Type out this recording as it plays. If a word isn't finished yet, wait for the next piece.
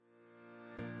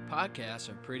Podcasts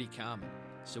are pretty common.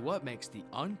 So what makes the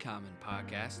Uncommon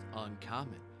podcast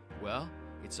uncommon? Well,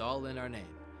 it's all in our name.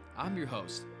 I'm your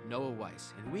host, Noah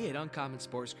Weiss, and we at Uncommon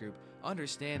Sports Group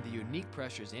understand the unique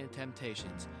pressures and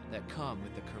temptations that come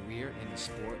with a career in the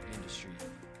sport industry.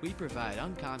 We provide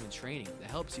uncommon training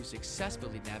that helps you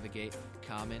successfully navigate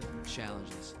common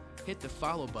challenges. Hit the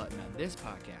follow button on this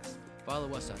podcast.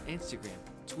 Follow us on Instagram,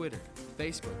 Twitter,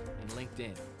 Facebook, and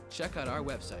LinkedIn. Check out our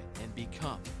website and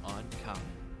become uncommon.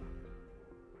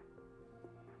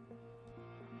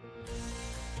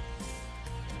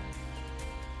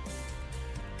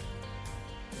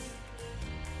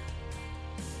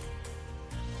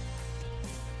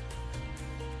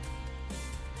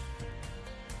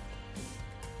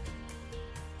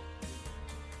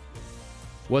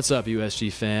 What's up,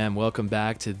 USG fam? Welcome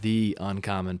back to the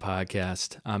Uncommon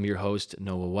Podcast. I'm your host,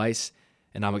 Noah Weiss,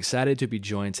 and I'm excited to be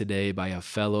joined today by a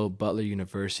fellow Butler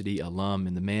University alum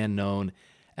and the man known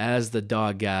as the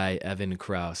dog guy, Evan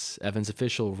Krauss. Evan's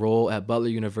official role at Butler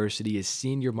University is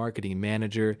Senior Marketing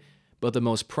Manager, but the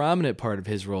most prominent part of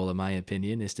his role, in my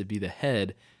opinion, is to be the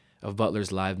head of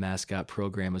Butler's live mascot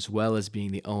program, as well as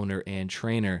being the owner and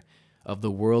trainer of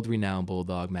the world-renowned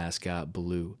Bulldog mascot,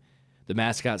 Blue. The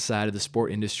mascot side of the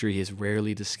sport industry is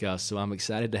rarely discussed, so I'm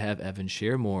excited to have Evan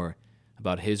share more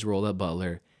about his role at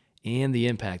Butler and the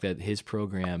impact that his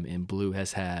program in Blue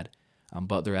has had on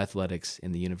Butler athletics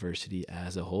and the university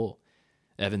as a whole.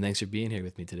 Evan, thanks for being here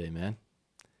with me today, man.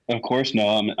 Of course, no,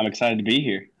 I'm excited to be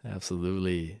here.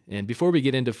 Absolutely. And before we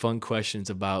get into fun questions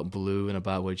about Blue and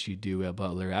about what you do at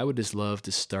Butler, I would just love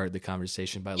to start the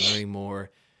conversation by learning more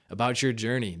about your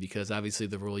journey, because obviously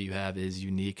the role you have is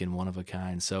unique and one of a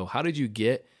kind. So how did you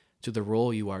get to the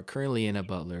role you are currently in at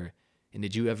Butler, and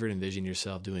did you ever envision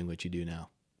yourself doing what you do now?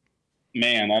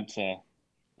 Man, that's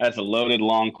a loaded,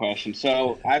 long question.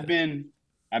 So I've been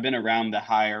around the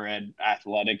higher ed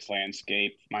athletics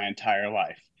landscape my entire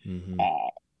life. Mm-hmm.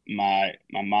 My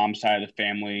mom's side of the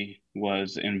family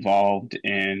was involved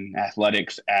in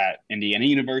athletics at Indiana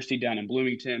University down in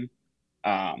Bloomington.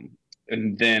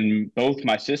 And then both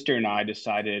my sister and I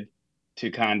decided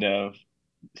to kind of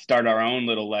start our own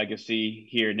little legacy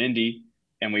here in Indy,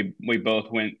 and we both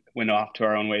went off to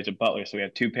our own ways at Butler. So we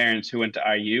have two parents who went to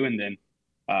IU, and then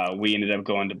we ended up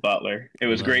going to Butler. It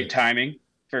was great timing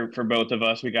for both of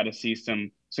us. We got to see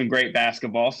some great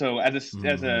basketball. So as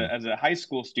a high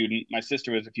school student, my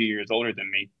sister was a few years older than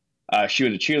me. She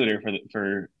was a cheerleader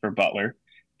for Butler.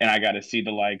 And I got to see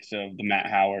the likes of the Matt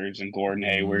Howards and Gordon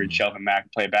Hayward, Shelvin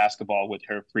Mack play basketball with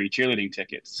her free cheerleading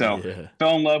tickets. So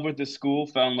fell in love with the school,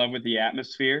 fell in love with the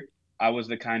atmosphere. I was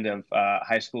the kind of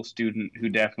high school student who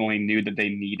definitely knew that they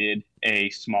needed a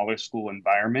smaller school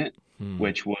environment,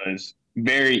 which was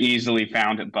very easily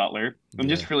found at Butler. And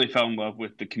just really fell in love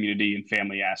with the community and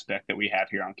family aspect that we have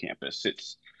here on campus.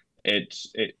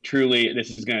 It truly,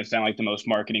 this is going to sound like the most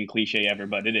marketing cliche ever,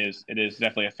 but it is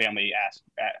definitely a family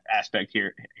aspect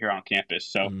here on campus.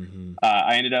 So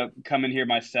I ended up coming here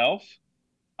myself.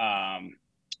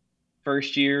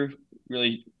 First year,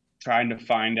 really trying to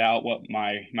find out what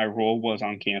my role was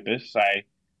on campus.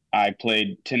 I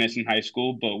played tennis in high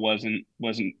school, but wasn't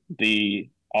the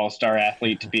all-star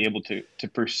athlete to be able to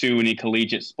pursue any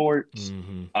collegiate sports.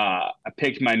 I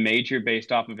picked my major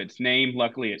based off of its name.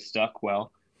 Luckily, it stuck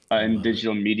well. In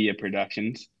digital media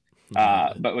productions,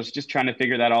 but was just trying to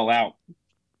figure that all out.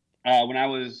 When I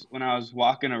was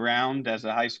walking around as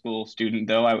a high school student,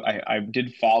 though, I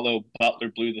did follow Butler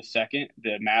Blue II,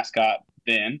 the mascot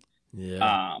then,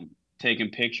 taking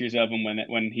pictures of him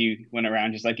when he went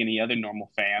around just like any other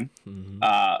normal fan.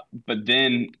 But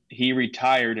then he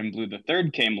retired and Blue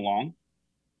III came along,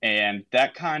 and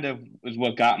that kind of was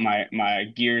what got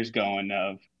my gears going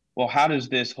of, well, how does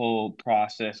this whole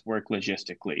process work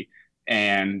logistically?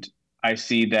 And I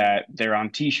see that they're on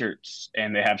T-shirts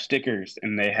and they have stickers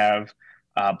and they have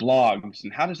blogs.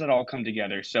 And how does that all come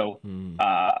together? So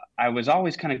I was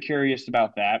always kind of curious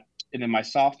about that. And then my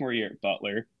sophomore year at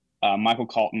Butler, Michael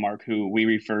Kaltenmark, who we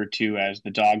refer to as the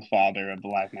dog father of the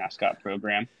live mascot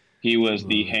program, he was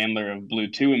the handler of Blue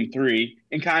 2 and 3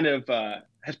 and kind of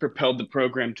has propelled the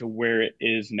program to where it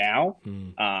is now.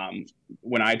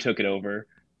 When I took it over,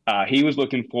 he was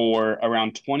looking for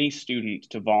around 20 students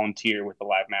to volunteer with the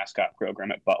live mascot program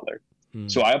at Butler.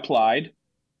 So I applied,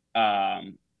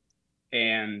 and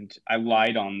I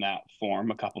lied on that form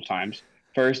a couple times.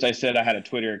 First, I said I had a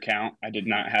Twitter account. I did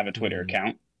not have a Twitter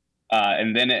account.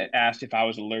 And then it asked if I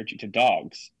was allergic to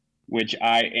dogs, which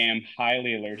I am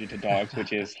highly allergic to dogs,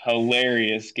 which is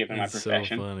hilarious given my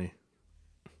profession. So funny.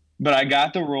 But I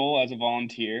got the role as a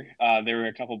volunteer. There were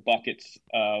a couple buckets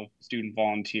of student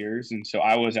volunteers, and so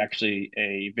I was actually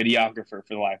a videographer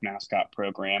for the Live Mascot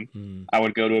program. Hmm. I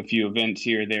would go to a few events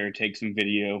here or there, take some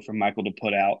video from Michael to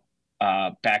put out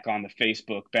back on the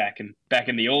Facebook back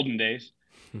in the olden days,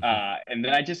 and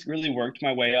then I just really worked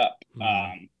my way up.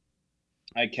 Hmm.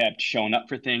 I kept showing up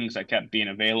for things. I kept being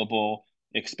available,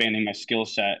 expanding my skill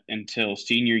set until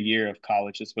senior year of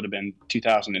college. This would have been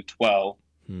 2012.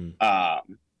 Hmm.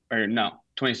 Or no,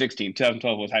 2016.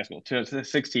 2012 was high school.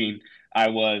 2016, I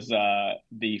was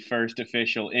the first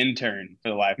official intern for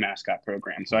the Live Mascot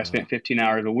program. So I Wow. spent 15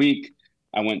 hours a week.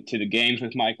 I went to the games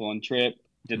with Michael and Trip,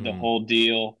 did the Hmm. whole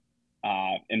deal.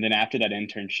 And then after that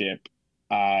internship,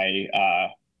 I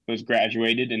was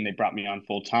graduated and they brought me on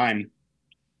full time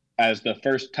as the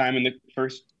first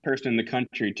person in the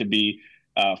country to be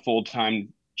full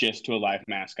time just to a Live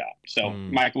Mascot. So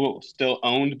Hmm. Michael still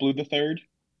owned Blue the Third,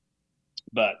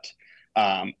 but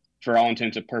for all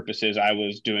intents and purposes, I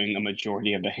was doing a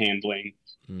majority of the handling,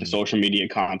 the Hmm. social media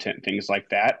content, things like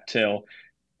that, till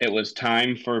it was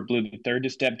time for Blue the Third to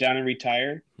step down and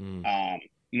retire. Hmm. Um,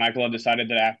 Michael had decided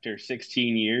that after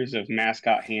 16 years of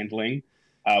mascot handling,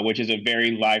 which is a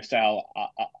very lifestyle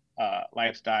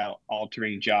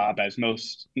altering job, as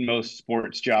most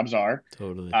sports jobs are.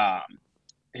 Totally. Um,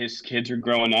 his kids are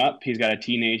growing up. He's got a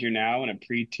teenager now and a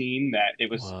preteen. That it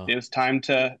was Wow. it was time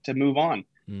to move on.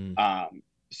 Hmm. Um,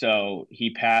 so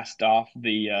he passed off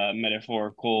the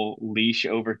metaphorical leash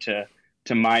over to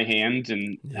my hands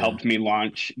and Yeah. helped me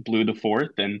launch Blue the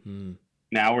Fourth, and Hmm.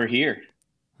 now we're here.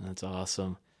 That's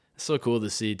awesome. It's so cool to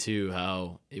see too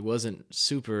how it wasn't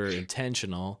super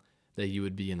intentional that you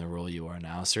would be in the role you are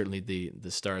now. Certainly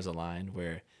the stars aligned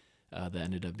where that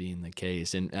ended up being the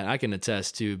case, and I can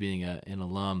attest to being an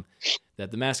alum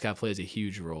that the mascot plays a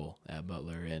huge role at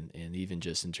Butler, and even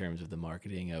just in terms of the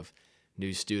marketing of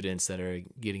new students that are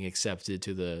getting accepted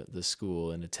to the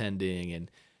school and attending and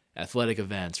athletic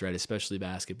events, right? Especially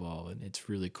basketball, and it's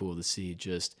really cool to see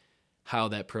just how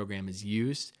that program is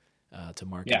used to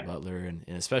market Yeah, Butler, and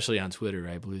especially on Twitter,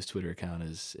 right? Blue's Twitter account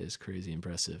is crazy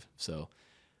impressive. So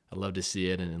I love to see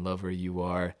it and love where you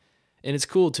are. And it's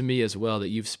cool to me as well that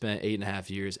you've spent 8.5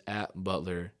 years at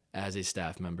Butler as a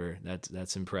staff member.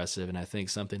 That's impressive. And I think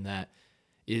something that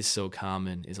is so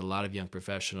common is a lot of young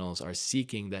professionals are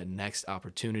seeking that next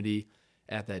opportunity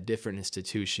at that different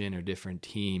institution or different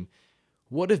team.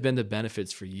 What have been the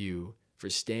benefits for you for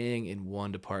staying in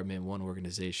one department, one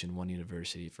organization, one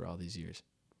university for all these years?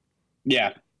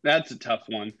 yeah, that's a tough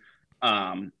one.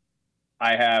 Um,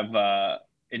 I have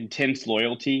intense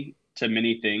loyalty to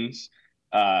many things.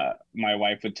 My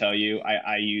wife would tell you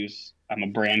I'm a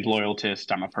brand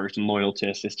loyalist. I'm a person loyalist.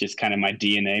 It's just kind of my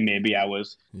DNA. Maybe I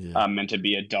was Yeah, meant to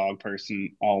be a dog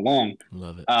person all along.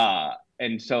 love it.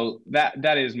 And so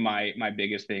that is my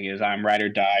biggest thing is I'm ride or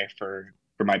die for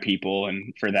my people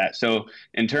and for that. So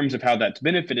in terms of how that's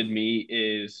benefited me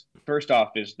is first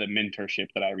off is the mentorship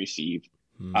that I receive.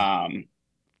 Hmm. Um,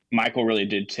 Michael really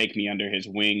did take me under his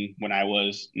wing when I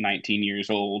was 19 years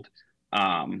old,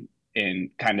 and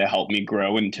kind of helped me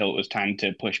grow until it was time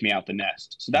to push me out the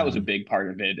nest. So that was a Hmm. big part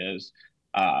of it, is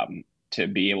to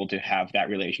be able to have that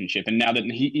relationship. And now that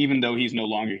even though he's no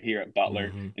longer here at Butler,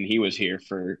 Hmm. and he was here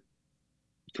for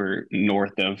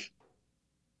north of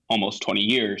almost 20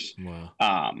 years, Wow.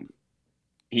 um,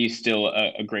 he's still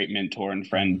a great mentor and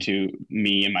friend Hmm. to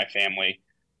me and my family.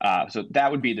 So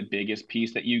that would be the biggest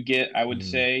piece that you get, I would Hmm.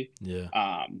 say, Yeah.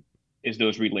 um, is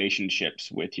those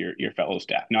relationships with your fellow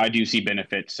staff. Now, I do see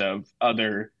benefits of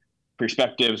other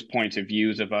perspectives, points of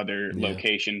views of other Yeah.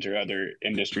 locations or other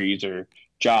industries or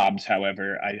jobs.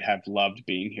 However, I have loved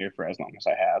being here for as long as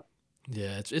I have.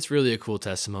 Yeah, it's really a cool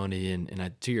testimony,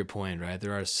 and to your point, right?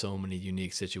 There are so many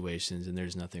unique situations, and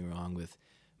there's nothing wrong with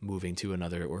moving to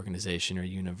another organization or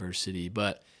university.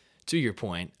 But to your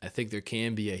point, I think there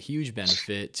can be a huge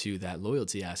benefit to that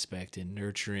loyalty aspect in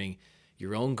nurturing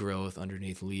your own growth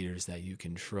underneath leaders that you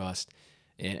can trust.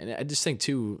 And I just think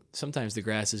too, sometimes the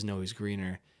grass isn't always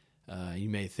greener. You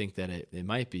may think that it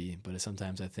might be, but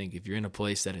sometimes I think if you're in a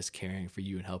place that is caring for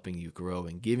you and helping you grow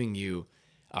and giving you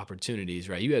opportunities,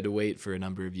 right? You had to wait for a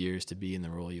number of years to be in the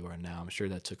role you are now. I'm sure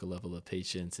that took a level of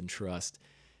patience and trust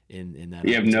in that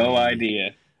You have no opportunity.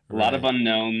 idea. A lot of Right.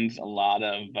 unknowns, a lot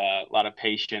of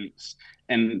patience.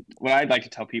 And what I'd like to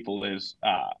tell people is,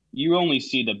 you only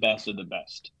see the best of the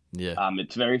best. Yeah.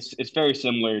 It's very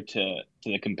similar to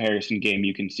the comparison game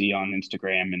you can see on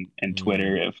Instagram and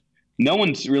Twitter. Hmm. If no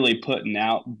one's really putting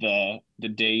out the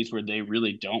days where they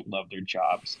really don't love their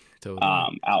jobs, Totally.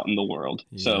 out in the world.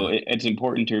 So Yeah. it's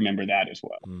important to remember that as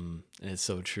well. It's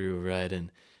so true, right?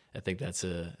 And I think that's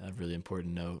a really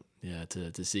important note Yeah,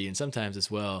 to see. And sometimes as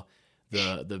well,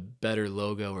 the better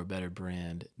logo or better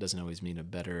brand doesn't always mean a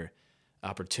better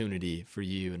opportunity for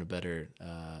you and a better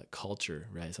culture,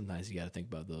 right? Sometimes you got to think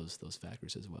about those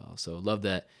factors as well. So love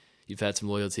that you've had some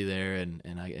loyalty there, and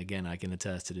I can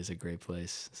attest it is a great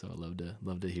place. So I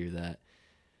love to hear that.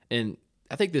 And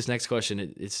I think this next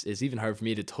question, it's even hard for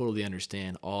me to totally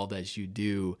understand all that you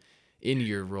do in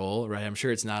your role, right? I'm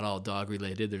sure it's not all dog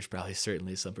related. There's probably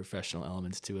certainly some professional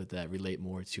elements to it that relate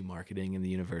more to marketing in the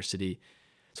university.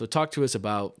 So talk to us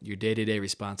about your day-to-day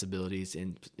responsibilities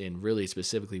and really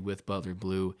specifically with Butler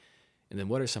Blue. And then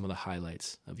what are some of the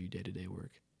highlights of your day-to-day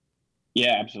work?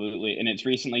 Yeah, absolutely. And it's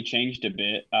recently changed a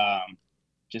bit.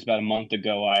 Just about a month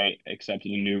ago, I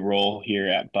accepted a new role here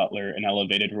at Butler, an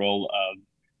elevated role of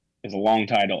is a long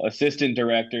title, Assistant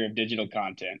Director of Digital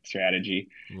Content Strategy.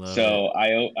 Love it. So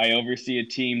I oversee a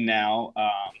team now,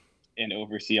 and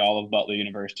oversee all of Butler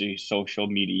University's social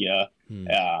media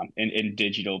and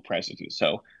digital presence.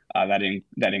 So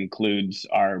that includes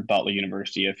our Butler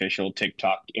University official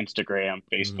TikTok, Instagram,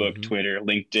 Facebook, Twitter,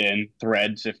 LinkedIn,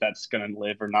 Threads, if that's going to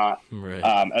live or not, Right.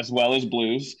 as well as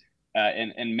Blues.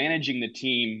 And managing the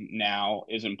team now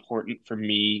is important for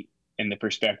me in the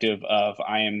perspective of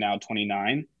I am now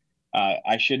 29.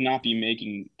 I should not be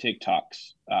making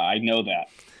TikToks. I know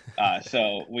that.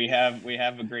 So we have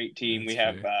a great team. That's We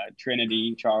have fair.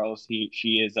 Trinity Charles.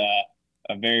 She is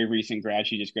a very recent grad.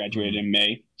 She just graduated in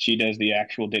May. She does the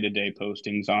actual day-to-day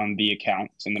postings on the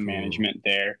accounts and the Cool. management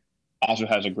there. Also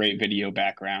has a great video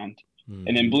background. And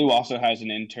then Mm-hmm. Blue also has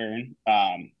an intern.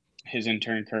 His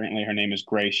intern currently, her name is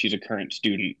Grace. She's a current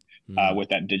student with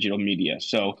that digital media.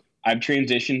 So I've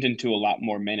transitioned into a lot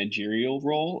more managerial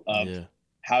role of Yeah.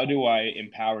 how do I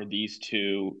empower these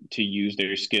two to use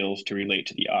their skills to relate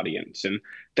to the audience? And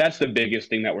that's the biggest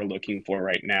thing that we're looking for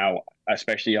right now,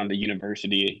 especially on the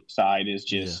university side,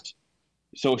 is Yeah. just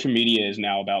social media is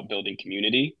now about building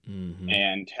community. Mm-hmm.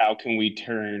 And how can we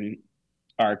turn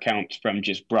our accounts from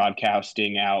just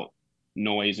broadcasting out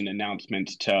noise and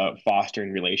announcements to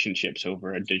fostering relationships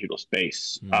over a digital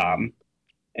space? Mm-hmm.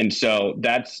 And so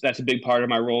that's a big part of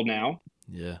my role now.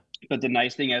 Yeah. But the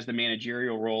nice thing as the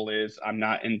managerial role is I'm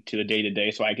not into the day to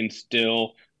day, so I can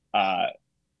still uh,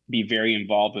 be very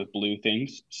involved with Blue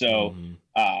things. So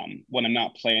Mm-hmm. when I'm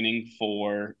not planning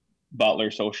for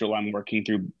Butler Social, I'm working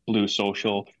through Blue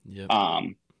Social. Yep.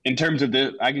 In terms of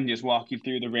I can just walk you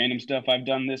through the random stuff I've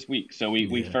done this week. So we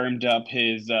Yeah. firmed up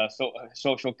his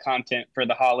social content for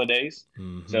the holidays.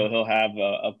 Mm-hmm. So he'll have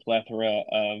a plethora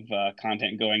of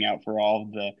content going out for all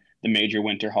of the major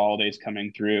winter holidays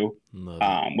coming through, Love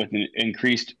it. with an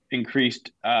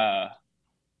increased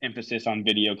emphasis on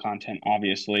video content,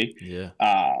 obviously. Yeah.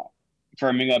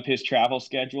 Firming up his travel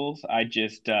schedules, I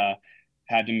just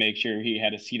had to make sure he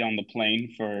had a seat on the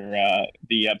plane for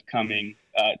the upcoming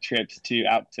trips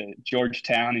out to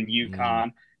Georgetown and Mm.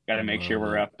 Yukon. Got to make sure Love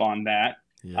we're it. up on that.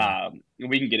 Yeah.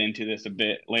 We can get into this a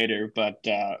bit later, but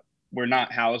we're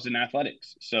not housed in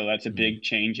athletics. So that's a Mm. big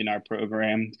change in our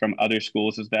program from other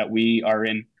schools, is that we are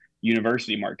in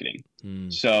university marketing.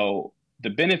 Mm. So the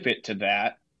benefit to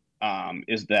that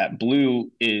is that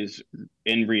Blue is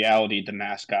in reality the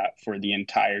mascot for the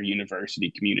entire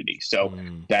university community. So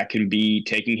Mm. that can be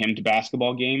taking him to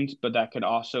basketball games, but that could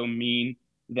also mean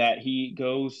that he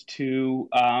goes to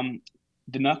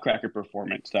the Nutcracker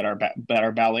performance that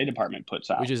our ballet department puts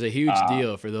Which out. is a huge Uh,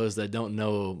 deal for those that don't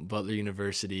know Butler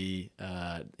University.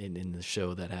 In the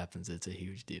show that happens, it's a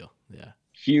huge deal. Yeah.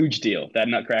 Huge deal. That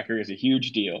Nutcracker is a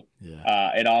huge deal.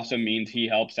 Yeah. It also means he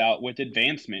helps out with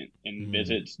advancement and Mm.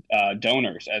 visits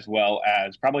donors, as well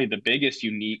as probably the biggest,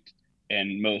 unique,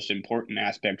 and most important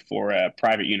aspect for a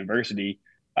private university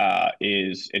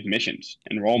is admissions,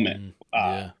 enrollment. Mm.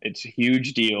 Yeah. It's a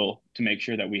huge deal to make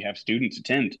sure that we have students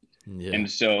attend. Yeah. And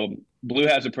so Blue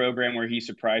has a program where he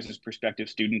surprises prospective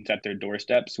students at their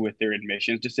doorsteps with their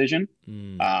admissions decision.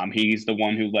 Mm. He's the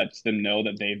one who lets them know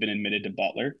that they've been admitted to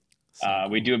Butler. So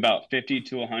We cool. do about 50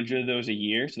 to 100 of those a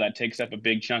year, so that takes up a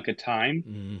big chunk of time.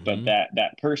 But Mm-hmm.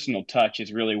 that personal touch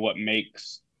is really what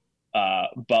makes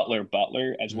Butler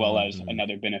Butler, as well as Mm-hmm.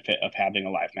 another benefit of having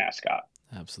a live mascot.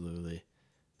 Absolutely.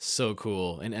 So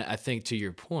cool. And I think to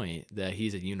your point that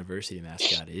he's a university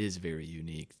mascot is very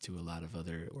unique to a lot of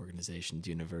other organizations,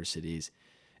 universities.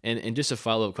 And just a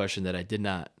follow-up question that I did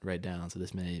not write down, so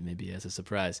this may be as a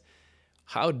surprise.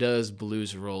 How does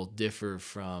Blue's role differ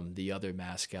from the other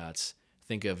mascots?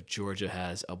 Think of Georgia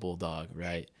has a bulldog,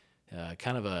 right?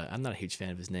 I'm not a huge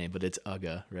fan of his name, but it's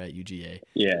UGA, right? UGA.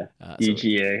 Yeah, So,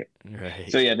 UGA. right.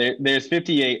 So yeah, there's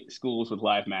 58 schools with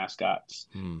live mascots,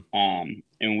 Hmm.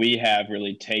 and we have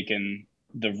really taken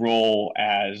the role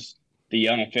as the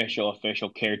unofficial official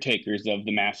caretakers of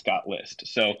the mascot list.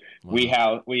 So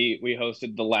Wow. we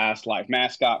hosted the last live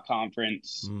mascot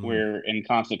conference. Mm. We're in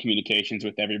constant communications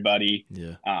with everybody.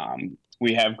 Yeah.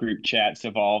 We have group chats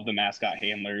of all of the mascot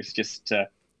handlers just to,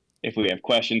 if we have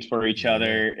questions for each Yeah.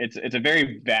 other. It's a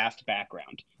very vast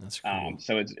background. That's cool.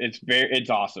 So it's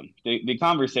awesome. The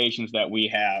conversations that we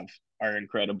have are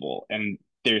incredible, and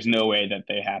there's no way that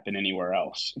they happen anywhere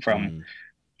else. From Mm.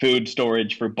 food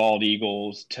storage for bald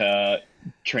eagles to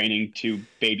training to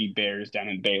baby bears down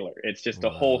in Baylor. It's just a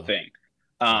whole Wow. thing.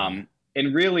 Yeah.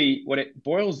 And really, what it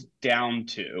boils down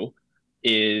to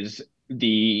is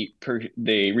the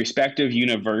respective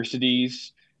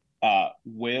universities'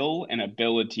 will and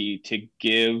ability to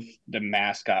give the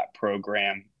mascot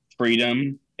program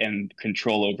freedom and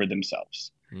control over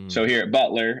themselves. So Mm. here at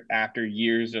Butler, after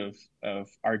years of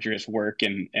arduous work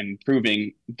and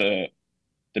proving the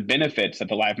benefits that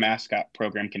the live mascot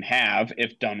program can have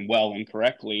if done well and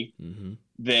correctly, Mm-hmm.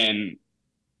 then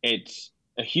it's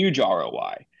a huge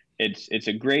ROI. It's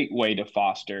a great way to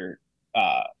foster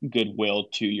goodwill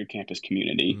to your campus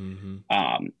community.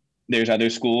 Mm-hmm. There's other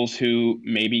schools who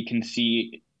maybe can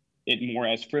see it more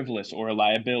as frivolous or a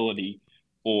liability,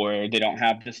 or they don't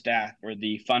have the staff or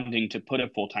the funding to put a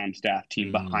full-time staff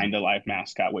team Mm-hmm. behind a live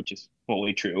mascot, which is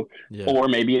fully true. Yeah. Or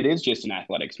maybe it is just an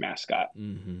athletics mascot.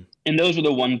 Mm-hmm. And those are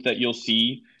the ones that you'll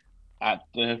see at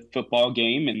the football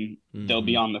game, and they'll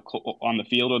be Mm-hmm. on the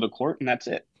field or the court, and that's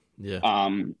it. Yeah.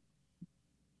 Um,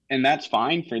 and that's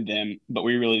fine for them, but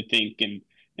we really think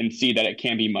and see that it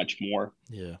can be much more.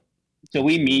 Yeah. So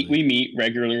Absolutely. we meet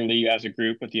regularly as a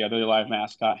group with the other live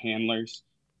mascot handlers,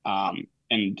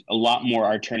 and a lot more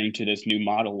are turning to this new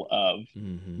model of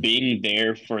Mm-hmm. being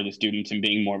there for the students and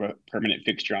being more of a permanent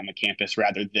fixture on the campus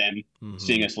rather than Mm-hmm.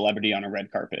 seeing a celebrity on a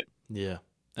red carpet. Yeah.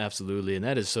 Absolutely. And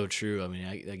that is so true. I mean,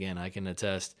 I can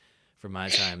attest from my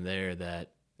time there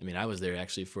that, I mean, I was there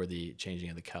actually for the changing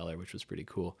of the color, which was pretty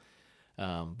cool.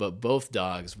 But both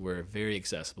dogs were very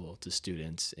accessible to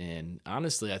students, and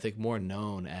honestly, I think more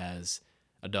known as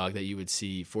a dog that you would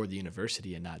see for the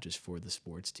university and not just for the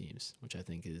sports teams, which I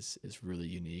think is really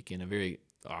unique and a very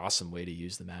awesome way to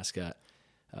use the mascot.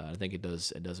 I think it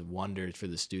does wonders for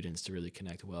the students to really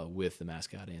connect well with the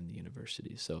mascot and the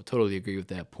university. So totally agree with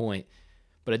that point.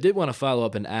 But I did want to follow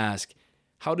up and ask,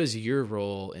 how does your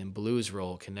role and Blue's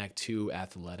role connect to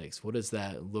athletics? What does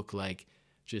that look like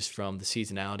just from the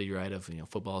seasonality, right? Of,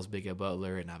 football is big at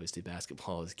Butler and obviously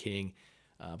basketball is king.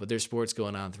 But there's sports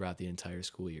going on throughout the entire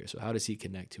school year. So how does he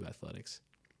connect to athletics?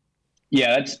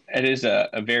 Yeah, it is a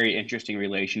very interesting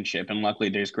relationship, and luckily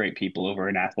there's great people over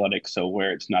in athletics, so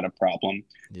where it's not a problem.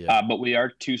 Yeah. But we are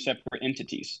two separate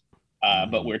entities.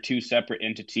 But Mm-hmm. we're two separate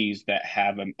entities that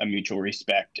have a mutual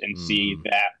respect and see Mm-hmm.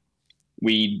 that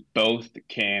we both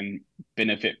can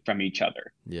benefit from each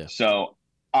other. Yeah. So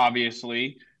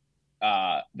obviously,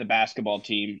 the basketball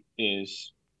team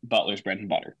is Butler's bread and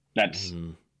butter.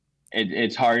 Mm-hmm.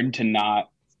 It's hard to not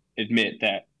admit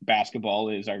that basketball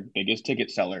is our biggest ticket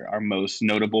seller, our most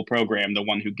notable program, the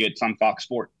one who gets on Fox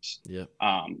Sports. Yeah.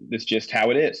 That's just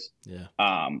how it is. Yeah.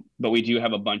 But we do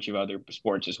have a bunch of other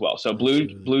sports as well. So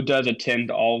Absolutely. Blue does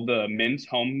attend all the men's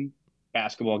home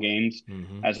basketball games,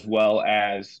 Mm-hmm. as well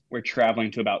as we're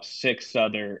traveling to about 6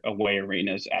 other away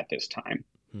arenas at this time.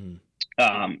 Mm-hmm.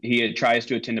 He tries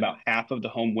to attend about half of the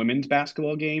home women's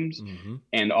basketball games Mm-hmm.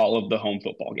 and all of the home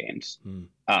football games. Mm-hmm.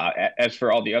 As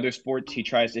for all the other sports, he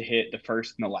tries to hit the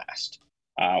first and the last.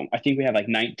 I think we have like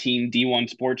 19 D1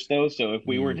 sports though, so if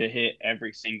we were Mm. to hit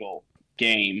every single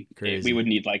game, we Crazy. would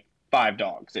need like 5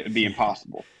 dogs. It would be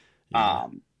impossible. Yeah.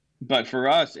 But for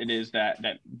us, it is that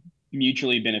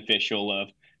mutually beneficial of,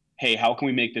 hey, how can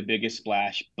we make the biggest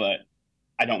splash? But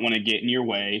I don't want to get in your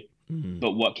way. Mm-hmm.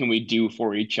 But what can we do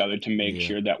for each other to make Yeah.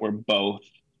 sure that we're both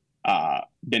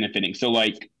benefiting? So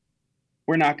like,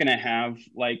 we're not going to have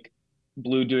like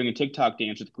Blue doing a TikTok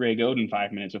dance with Greg Oden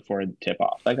 5 minutes before the tip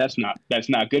off. Like that's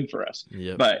not good for us.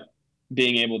 Yep. But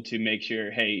being able to make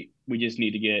sure, hey, we just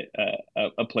need to get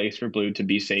a place for Blue to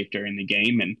be safe during the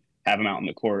game and have him out in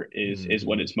the court is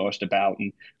what Mm-hmm. it's most about.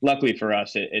 And luckily for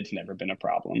us, it's never been a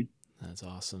problem. That's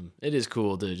awesome. It is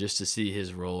cool to see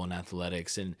his role in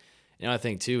athletics, and I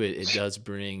think too it does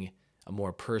bring a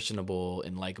more personable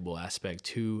and likable aspect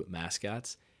to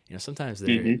mascots. Sometimes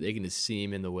they can just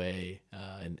seem in the way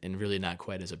and really not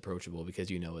quite as approachable because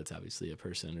it's obviously a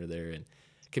person under there, and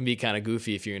it can be kind of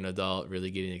goofy if you're an adult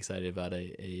really getting excited about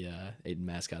a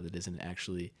mascot that isn't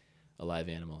actually a live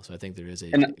animal. So I think there is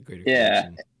a And greater yeah,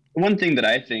 connection. one thing that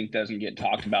I think doesn't get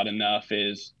talked about enough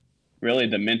is really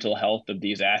the mental health of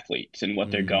these athletes and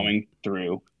what they're Mm, going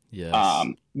through. Yes.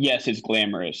 Yes, it's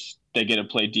glamorous. They get to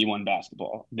play D1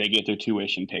 basketball. They get their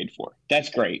tuition paid for. That's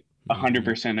great. Mm-hmm.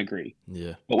 100% agree.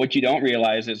 Yeah. But what you don't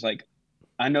realize is like,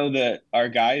 I know that our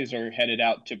guys are headed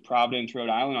out to Providence, Rhode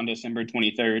Island on December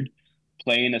 23rd,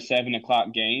 playing a 7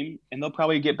 o'clock game, and they'll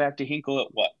probably get back to Hinkle at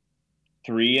what,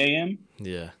 3 a.m.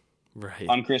 Yeah. Right.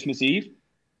 on Christmas Eve? It's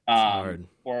hard.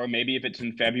 Or maybe if it's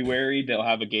in February, they'll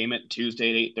have a game at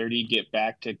Tuesday at 8:30, get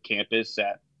back to campus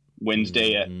at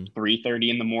Wednesday at Mm-hmm. 3:30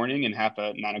 in the morning, and have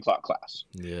a 9 o'clock class.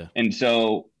 Yeah. And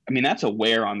so, I mean, that's a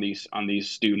wear on these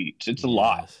students. It's a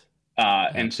lot.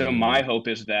 Yes. And so my Absolutely. hope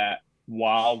is that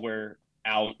while we're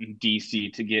out in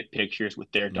DC to get pictures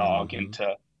with their dog Mm-hmm. and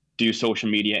to do social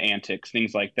media antics,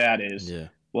 things like that is, Yeah.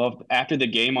 well, after the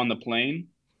game on the plane,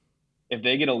 if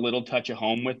they get a little touch of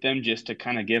home with them just to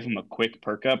kind of give them a quick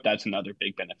perk up, that's another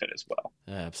big benefit as well.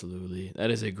 Absolutely.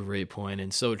 That is a great point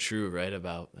and so true, right?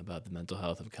 About the mental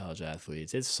health of college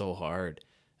athletes. It's so hard.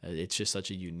 It's just such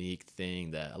a unique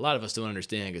thing that a lot of us don't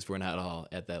understand because we're not all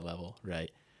at that level, right?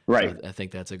 Right. So I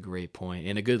think that's a great point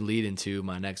and a good lead into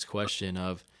my next question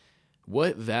of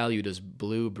what value does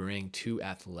blue bring to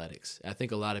athletics? I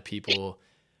think a lot of people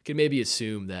can maybe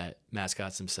assume that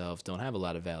mascots themselves don't have a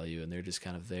lot of value and they're just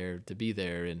kind of there to be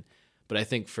there. But I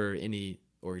think for any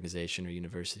organization or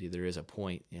university, there is a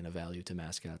point and a value to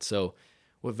mascots. So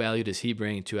what value does he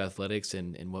bring to athletics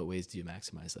and in what ways do you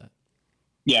maximize that?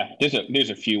 Yeah, there's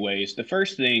a few ways. The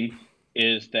first thing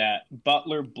is that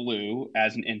Butler Blue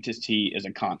as an entity is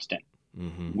a constant.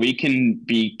 Mm-hmm. We can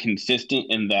be consistent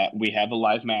in that we have a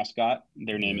live mascot.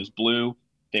 Their name Yeah. is Blue.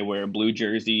 They wear a blue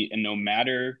jersey, and no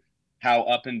matter how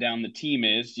up and down the team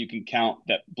is, you can count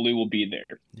that Blue will be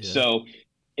there. Yeah. So,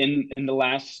 in the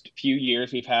last few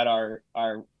years, we've had our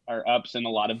ups and a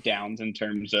lot of downs in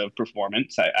terms of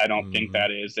performance. I don't think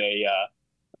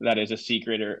Mm-hmm. that is a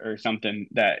secret or something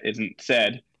that isn't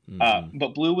said. Mm-hmm.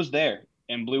 But Blue was there,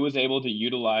 and Blue was able to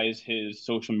utilize his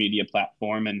social media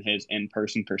platform and his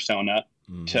in-person persona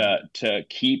Mm-hmm. to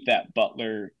keep that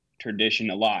Butler tradition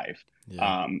alive.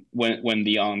 Yeah. When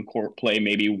the on-court play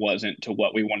maybe wasn't to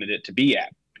what we wanted it to be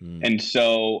at. Mm. And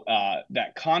so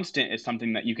that constant is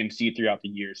something that you can see throughout the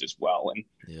years as well. And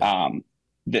Yeah.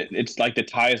 it's like the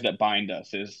ties that bind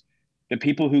us is the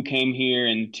people who came here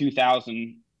in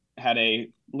 2000 had a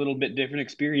little bit different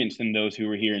experience than those who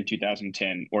were here in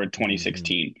 2010 or Mm-hmm.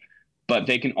 2016. But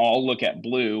they can all look at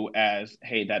Blue as,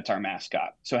 hey, that's our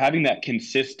mascot. So having that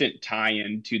consistent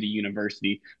tie-in to the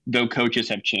university, though coaches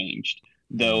have changed,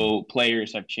 Mm. though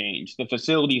players have changed, the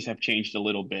facilities have changed a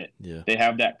little bit. Yeah. They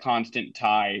have that constant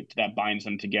tie that binds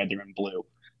them together in Blue.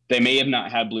 They may have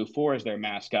not had Blue 4 as their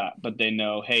mascot, but they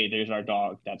know, hey, there's our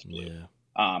dog, that's Blue.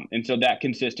 Yeah. And so that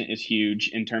consistent is huge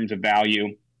in terms of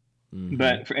value. Mm-hmm.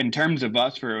 But in terms of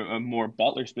us, for a more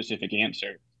Butler specific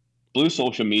answer, Blue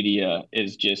social media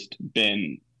has just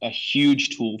been a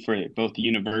huge tool for both the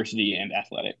university and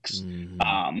athletics.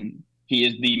 Mm-hmm. He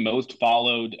is the most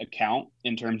followed account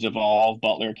in terms of all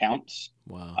Butler accounts,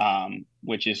 Wow.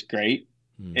 which is great.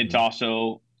 It's Mm-hmm.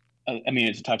 also, I mean,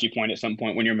 it's a touchy point at some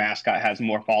point when your mascot has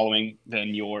more following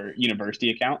than your university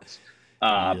accounts.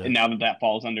 Yeah. And now that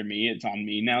falls under me, it's on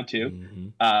me now too.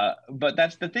 Mm-hmm. But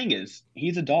that's the thing is,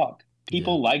 he's a dog. Yeah.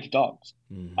 People like dogs.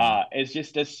 Mm-hmm. It's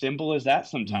just as simple as that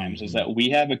sometimes, is Mm-hmm. that we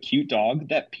have a cute dog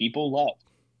that people love.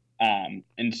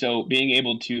 And so being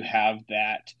able to have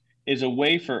that is a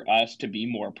way for us to be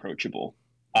more approachable.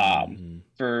 Mm-hmm.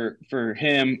 For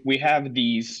him, we have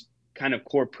these kind of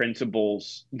core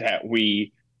principles that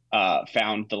we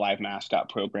found the live mascot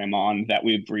program on that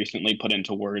we've recently put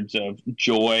into words of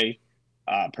joy,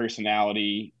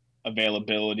 personality,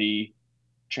 availability,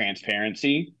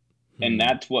 transparency. And Mm-hmm.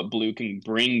 that's what Blue can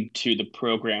bring to the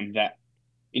program that,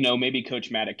 maybe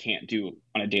Coach Maddock can't do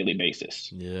on a daily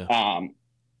basis. Yeah.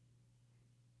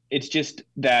 It's just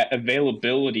that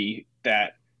availability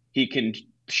that he can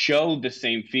show the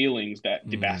same feelings that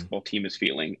the Mm-hmm. basketball team is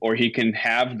feeling, or he can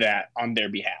have that on their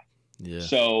behalf. Yeah.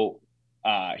 So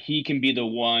he can be the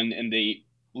one in the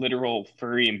literal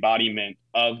furry embodiment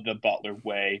of the Butler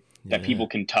way that Yeah. people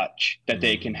can touch, that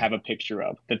they can Mm-hmm. have a picture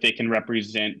of, that they can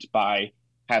represent by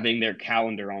having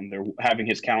having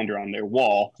his calendar on their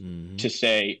wall Mm-hmm. to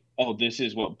say, oh, this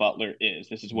is what Butler is.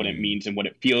 This is what it Mm-hmm. means and what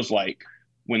it feels like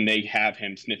when they have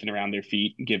him sniffing around their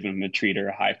feet, giving him a treat or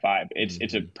a high five.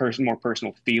 It's a more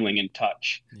personal feeling and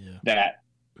touch Yeah. that,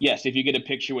 yes, if you get a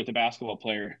picture with a basketball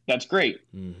player, that's great.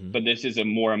 Mm-hmm. But this is a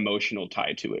more emotional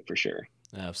tie to it for sure.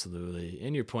 Absolutely.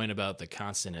 And your point about the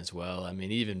constant as well. I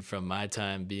mean, even from my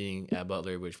time being at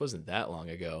Butler, which wasn't that long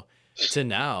ago, to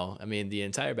now, I mean, the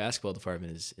entire basketball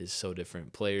department is so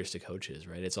different, players to coaches,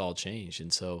 right? It's all changed.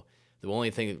 And so the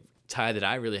only thing tie that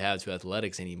I really have to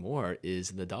athletics anymore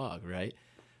is the dog, right?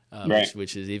 Right.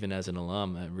 Which is, even as an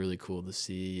alum, really cool to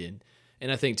see.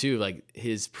 And I think too, like,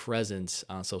 his presence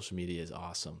on social media is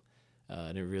awesome.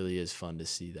 And it really is fun to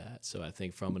see that. So I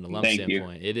think from an alum Thank you.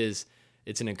 standpoint,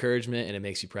 it's an encouragement, and it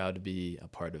makes you proud to be a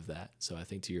part of that. So I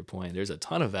think, to your point, there's a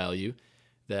ton of value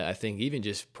that I think even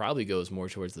just probably goes more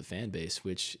towards the fan base,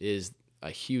 which is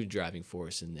a huge driving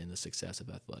force in the success of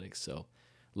athletics. So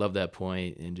love that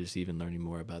point, and just even learning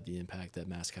more about the impact that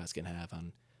mascots can have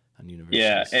on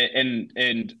Yeah, universities.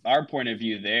 and our point of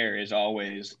view there is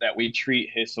always that we treat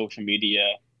his social media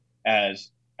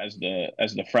as as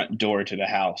the front door to the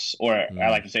house, or I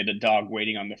Mm, like to say the dog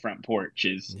waiting on the front porch.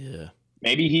 Is yeah.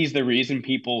 maybe he's the reason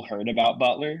people heard about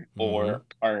Butler Mm-hmm. or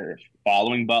are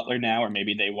following Butler now, or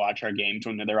maybe they watch our games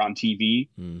when they're on TV.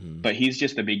 Mm-hmm. But he's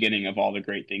just the beginning of all the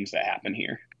great things that happen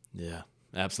here. Yeah,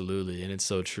 absolutely. And it's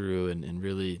so true. And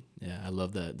really, yeah, I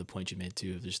love the point you made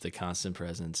too, of just the constant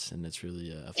presence. And it's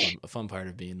really a fun part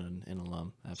of being an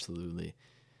alum. Absolutely.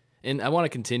 And I want to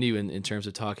continue in terms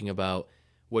of talking about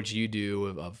what you do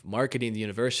of marketing the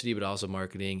university, but also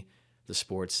marketing the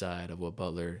sports side of what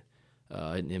Butler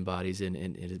embodies, and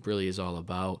it really is all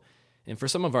about. And for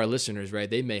some of our listeners, right,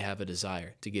 they may have a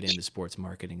desire to get into sports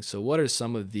marketing. So what are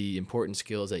some of the important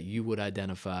skills that you would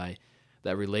identify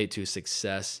that relate to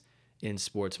success in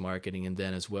sports marketing? And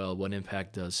then as well, what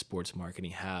impact does sports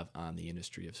marketing have on the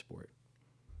industry of sport?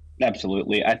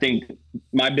 Absolutely. I think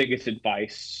my biggest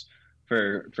advice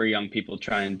for young people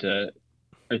trying to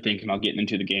or thinking about getting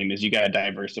into the game is you got to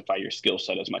diversify your skill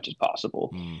set as much as possible.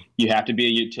 Mm, You have to be a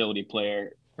utility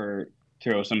player, for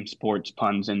throw some sports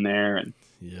puns in there, and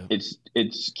yeah.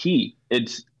 it's key.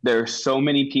 It's there are so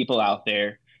many people out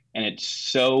there, and it's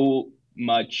so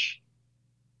much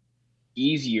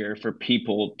easier for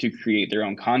people to create their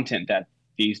own content that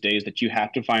these days that you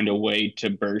have to find a way to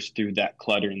burst through that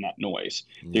clutter and that noise.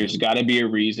 Yeah. There's got to be a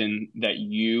reason that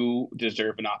you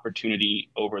deserve an opportunity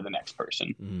over the next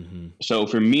person. Mm-hmm. So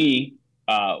for me,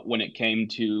 when it came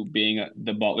to being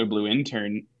the Butler Blue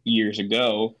intern years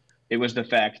ago, it was the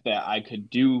fact that I could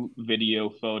do video,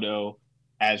 photo,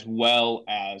 as well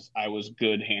as I was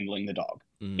good handling the dog.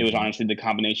 It was Mm-hmm. honestly the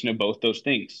combination of both those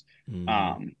things.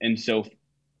 Mm-hmm. And so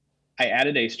I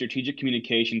added a strategic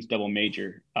communications double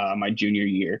major my junior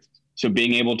year. So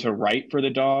being able to write for the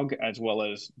dog as well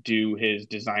as do his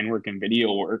design work and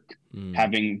video work, Mm,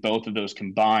 having both of those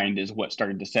combined is what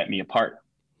started to set me apart.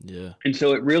 yeah. And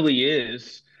so it really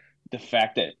is the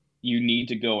fact that you need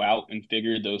to go out and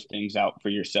figure those things out for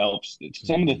yourselves. It's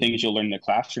some of the Mm, things you'll learn in the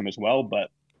classroom as well,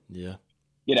 but yeah.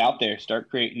 get out there, start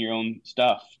creating your own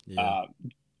stuff. Yeah.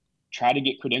 Try to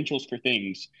get credentials for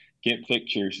things, get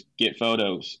pictures, get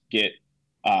photos, get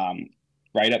um,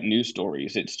 write up news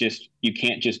stories. It's just you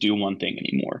can't just do one thing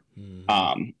anymore,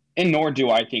 Mm-hmm. and nor do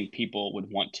I think people would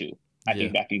want to. I Yeah.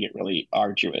 think that can get really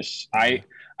arduous. Yeah.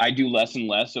 I do less and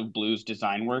less of blues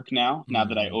design work now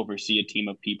that I Mm-hmm. oversee a team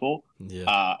of people.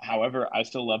 Yeah. However, I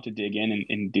still love to dig in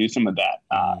and do some of that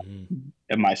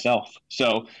Mm-hmm. myself.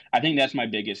 So I think that's my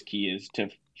biggest key is to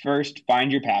first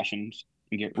find your passions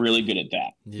and get really good at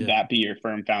that. Yeah. That be your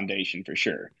firm foundation for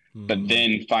sure. But Mm-hmm.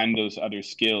 then find those other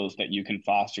skills that you can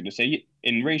foster to say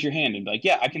and raise your hand and be like,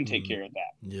 yeah, I can take Mm-hmm. care of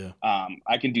that. Yeah.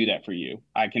 I can do that for you.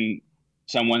 I can.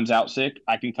 Someone's out sick,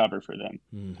 I can cover for them.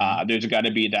 Mm-hmm. There's got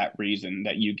to be that reason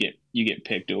that you get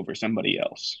picked over somebody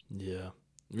else. Yeah.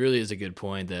 It really is a good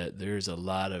point that there's a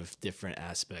lot of different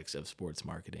aspects of sports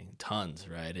marketing, tons,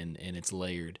 right? And it's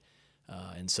layered.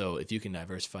 And so if you can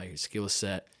diversify your skill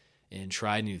set and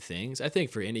try new things, I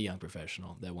think for any young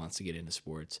professional that wants to get into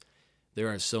sports, there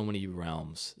are so many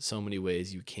realms, so many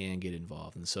ways you can get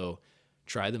involved. And so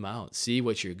try them out. See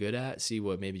what you're good at, see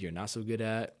what maybe you're not so good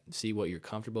at, see what you're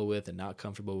comfortable with and not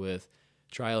comfortable with.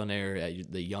 Trial and error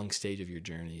at the young stage of your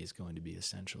journey is going to be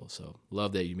essential. So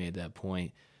love that you made that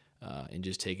point, and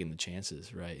just taking the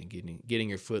chances, right, and getting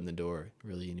your foot in the door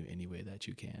really in any way that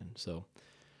you can. So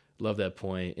love that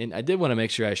point. And I did want to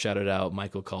make sure I shouted out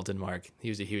Michael Kaltenmark. He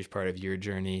was a huge part of your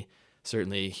journey,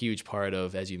 certainly a huge part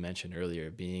of, as you mentioned earlier,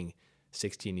 being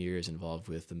 16 years involved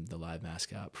with the live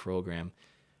mascot program.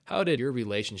 How did your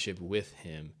relationship with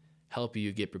him help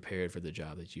you get prepared for the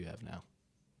job that you have now?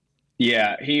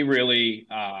 Yeah, he really.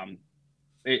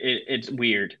 It's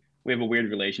weird. We have a weird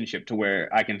relationship to where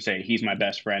I can say he's my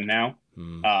best friend now.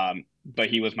 Hmm. But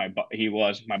he was my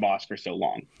boss for so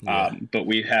long. Yeah. But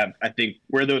we have I think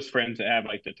we're those friends that have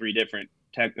like the three different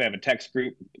tech. We have a text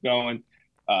group going.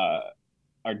 Uh,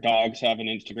 our dogs have an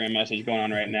Instagram message going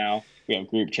on right now. We have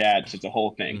group chats. It's a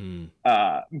whole thing.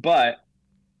 Mm, But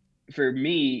for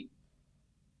me,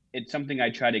 it's something I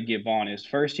try to give on is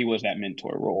first he was that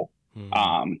mentor role.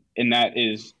 mm, And that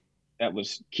is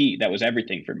key. That was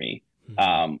everything for me.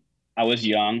 I was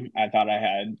young. I thought I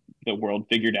had the world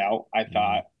figured out. I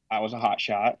thought I was a hot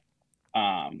shot.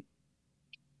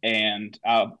 And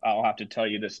I'll have to tell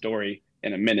you this story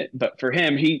in a minute. But for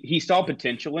him, he saw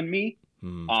potential in me.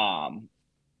 And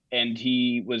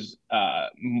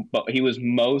but he was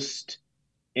most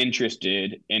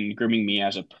interested in grooming me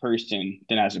as a person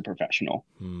than as a professional.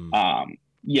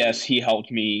 Yes, he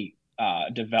helped me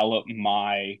develop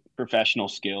my professional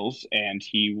skills, and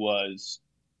he was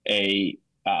a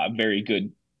very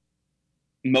good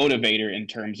motivator in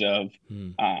terms of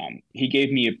he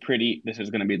gave me this is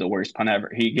going to be the worst pun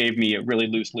ever. He gave me a really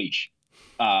loose leash.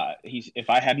 If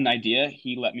I had an idea,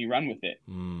 he let me run with it.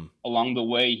 Along the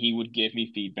way, he would give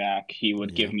me feedback. He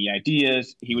would give me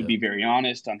ideas. He would be very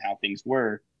honest on how things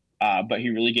were. But he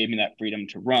really gave me that freedom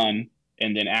to run.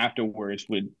 And then afterwards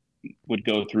would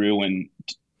go through and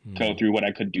go through what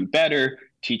I could do better,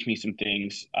 teach me some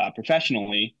things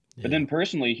professionally. But then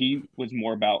personally, he was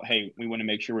more about, hey, we want to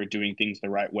make sure we're doing things the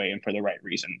right way and for the right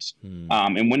reasons.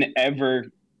 And whenever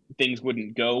things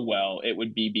wouldn't go well, it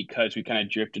would be because we kind of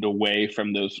drifted away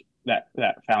from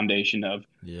that foundation of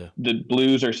the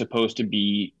Blues are supposed to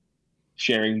be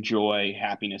sharing joy,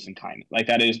 happiness, and kindness. Like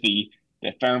that is the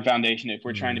firm foundation. If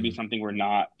we're trying to be something we're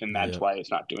not, then that's why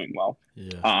it's not doing well.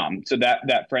 So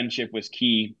that friendship was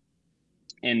key.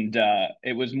 And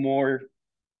it was more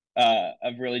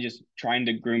of really just trying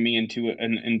to groom me into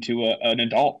an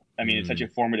adult. I mean, it's such a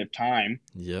formative time.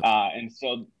 And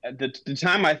so at the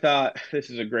time, I thought this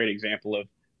is a great example of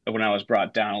when I was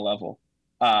brought down a level.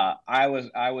 I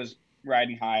was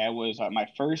riding high. I was at my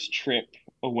first trip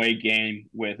away game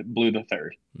with Blue the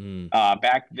Third.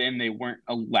 Back then, they weren't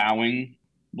allowing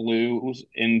Blues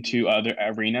into other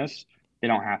arenas. They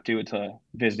don't have to. It's a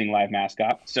visiting live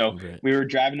mascot. So we were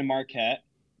driving to Marquette.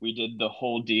 We did the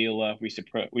whole deal of we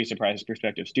surprised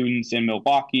prospective students in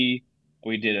Milwaukee.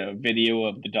 We did a video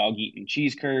of the dog eating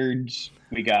cheese curds.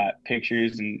 We got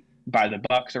pictures by the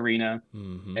Bucks arena,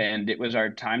 and it was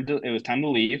time to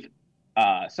leave.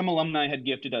 Some alumni had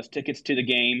gifted us tickets to the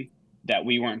game that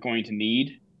we weren't going to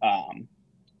need.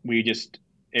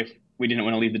 If we didn't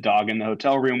want to leave the dog in the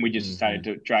hotel room, we just decided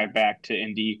to drive back to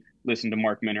Indy, listen to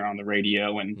Mark Minner on the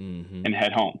radio, and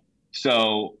head home.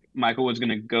 So Michael was going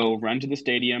to go run to the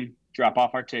stadium, drop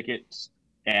off our tickets,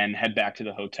 and head back to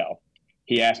the hotel.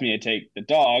 He asked me to take the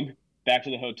dog back to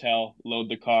the hotel, load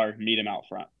the car, meet him out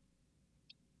front.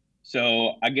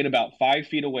 So I get about 5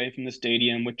 feet away from the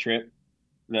stadium with Trip,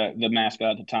 the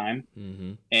mascot at the time,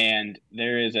 and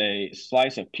there is a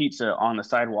slice of pizza on the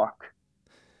sidewalk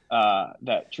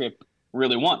that Trip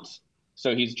really wants.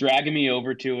 So he's dragging me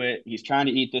over to it. He's trying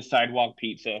to eat this sidewalk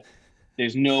pizza.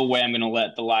 There's no way I'm going to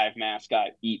let the live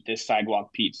mascot eat this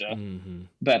sidewalk pizza.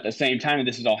 But at the same time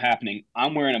this is all happening,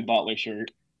 I'm wearing a Butler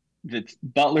shirt. The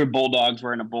Butler Bulldogs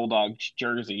wearing a Bulldogs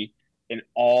jersey, and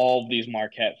all these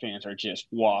Marquette fans are just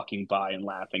walking by and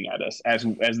laughing at us as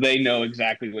they know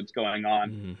exactly what's going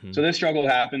on. So this struggle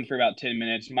happened for about 10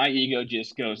 minutes. My ego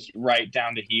just goes right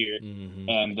down to here.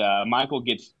 And Michael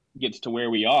gets to where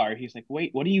we are. He's like,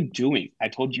 wait, what are you doing? I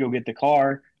told you to go get the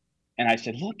car. And I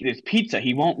said, look, it's pizza.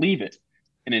 He won't leave it.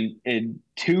 And in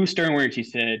 2 stern words, he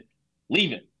said,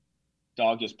 leave it.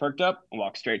 Dog just perked up and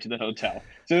walked straight to the hotel.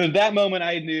 So at that moment,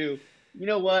 I knew, you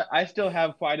know what? I still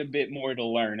have quite a bit more to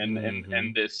learn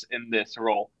in this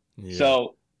role.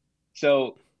 So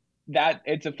that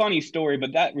it's a funny story,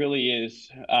 but that really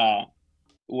is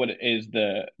what is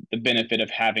the benefit of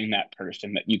having that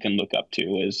person that you can look up to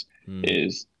is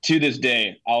to this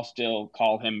day, I'll still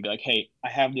call him and be like, hey, I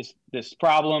have this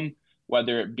problem.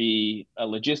 Whether it be a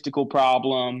logistical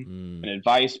problem, an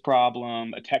advice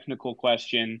problem, a technical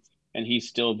question, and he's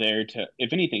still there to,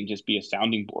 if anything, just be a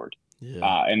sounding board.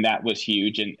 And that was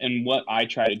huge. And what I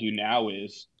try to do now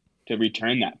is to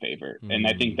return that favor. And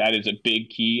I think that is a big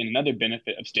key. And another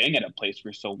benefit of staying at a place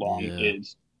for so long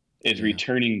is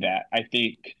returning that. I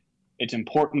think it's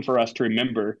important for us to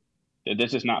remember that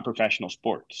this is not professional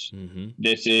sports.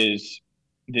 This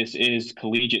is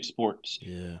collegiate sports.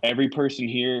 Every person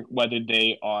here, whether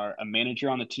they are a manager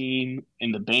on the team,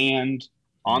 in the band,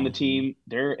 on the team,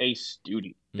 they're a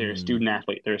student. They're a student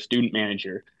athlete. They're a student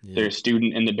manager. They're a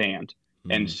student in the band.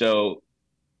 And so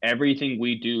everything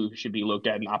we do should be looked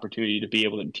at an opportunity to be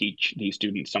able to teach these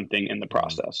students something in the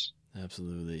process.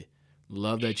 Absolutely.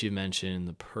 Love that you mentioned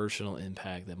the personal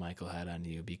impact that Michael had on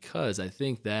you, because I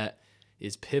think that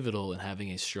is pivotal in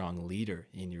having a strong leader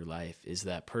in your life, is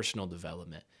that personal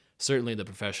development. Certainly the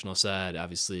professional side,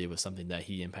 obviously it was something that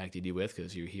he impacted you with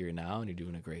because you're here now and you're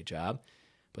doing a great job.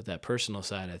 But that personal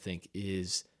side, I think,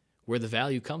 is where the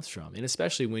value comes from. And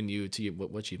especially when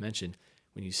what you mentioned,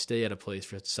 when you stay at a place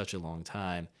for such a long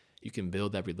time, you can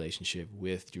build that relationship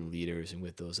with your leaders and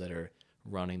with those that are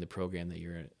running the program that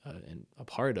you're a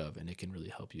part of, and it can really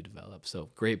help you develop. So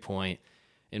great point.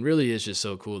 And really is just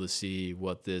so cool to see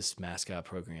what this mascot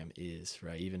program is,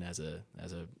 right? Even as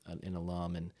an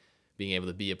alum and being able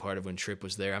to be a part of when Tripp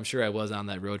was there. I'm sure I was on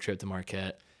that road trip to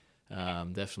Marquette.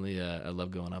 Definitely, I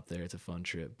love going up there. It's a fun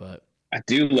trip, but I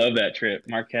do love that trip.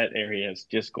 Marquette area is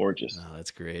just gorgeous. oh,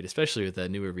 that's great, especially with that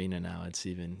new arena now. It's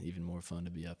even more fun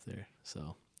to be up there.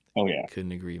 So, Oh yeah.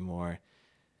 couldn't agree more.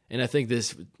 And I think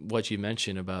what you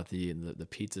mentioned about the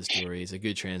pizza story is a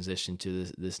good transition to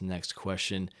this next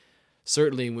question.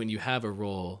 Certainly, when you have a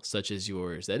role such as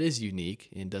yours that is unique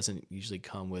and doesn't usually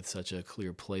come with such a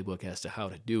clear playbook as to how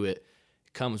to do it,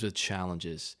 it comes with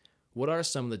challenges. What are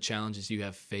some of the challenges you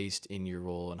have faced in your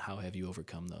role, and how have you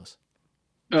overcome those?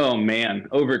 Oh man,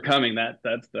 overcoming that's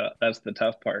the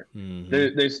tough part. Mm-hmm.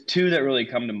 There's two that really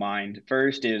come to mind.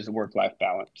 First is work-life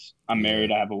balance. I'm Yeah.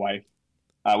 married. I have a wife.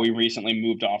 We recently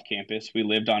moved off campus. We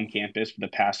lived on campus for the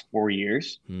past 4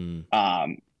 years. Mm.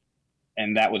 Um,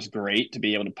 and that was great to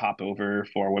be able to pop over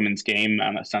for a women's game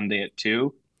on a Sunday at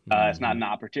 2. It's not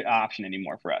Mm-hmm. an option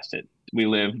anymore for us. We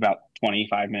live about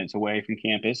 25 minutes away from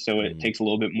campus, so it Mm. takes a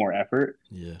little bit more effort.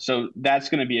 Yeah. So that's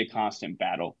going to be a constant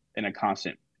battle and a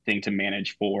constant thing to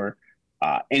manage for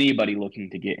anybody looking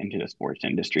to get into the sports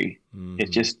industry.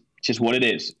 It's Mm-hmm. just what it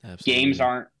is. Games Absolutely.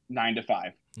 aren't 9 to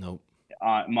 5, Nope.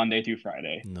 Monday through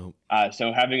Friday. Nope.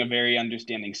 So having a very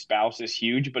understanding spouse is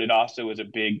huge, but it also is a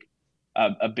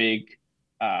big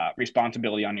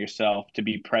responsibility on yourself to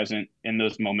be present in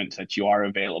those moments that you are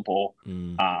available,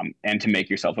 Mm. and to make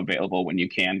yourself available when you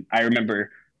can. I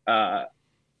remember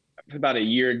about a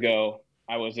year ago,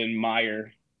 I was in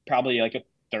Meyer, probably like a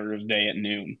Thursday at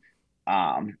noon,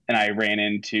 and I ran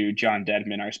into John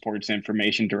Dedman, our sports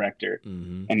information director,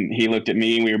 Mm-hmm. and he looked at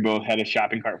me, and we were both had a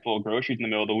shopping cart full of groceries in the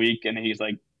middle of the week, and he's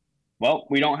like, well,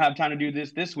 we don't have time to do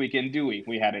this weekend, do we?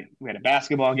 We had a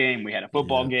basketball game, we had a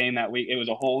football Yeah. game that week. It was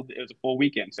a full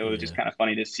weekend, so it was just Yeah. kind of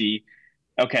funny to see.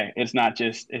 Okay, it's not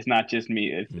just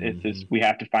me. It's Mm-hmm. just we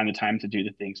have to find the time to do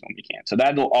the things when we can. So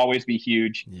that'll always be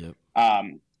huge. Yep.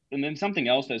 And then something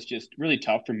else that's just really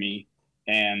tough for me,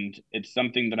 and it's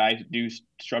something that I do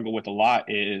struggle with a lot,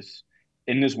 is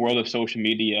in this world of social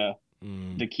media,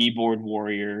 Mm. the keyboard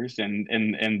warriors and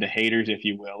the haters, if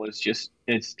you will, is just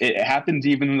it happens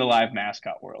even in the live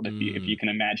mascot world, if you Mm. can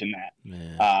imagine that.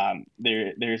 Man.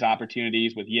 There's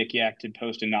opportunities with Yik Yak to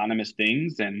post anonymous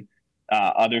things, and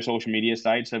other social media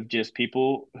sites of just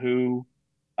people who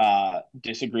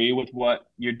disagree with what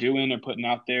you're doing or putting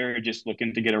out there, or just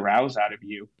looking to get a rouse out of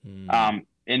you. Mm.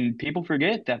 And people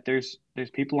forget that there's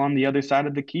people on the other side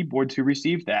of the keyboards who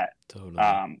receive that, Totally.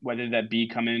 whether that be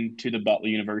coming to the Butler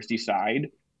University side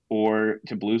or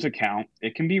to Blue's account.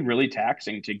 It can be really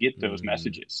taxing to get those Mm.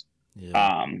 messages, Yeah.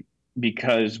 um,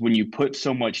 because when you put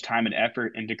so much time and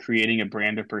effort into creating a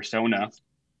brand or persona,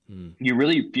 Mm. you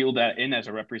really feel that in as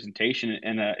a representation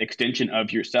and an extension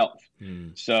of yourself.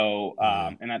 Mm. So,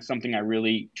 Yeah. and that's something I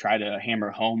really try to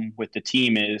hammer home with the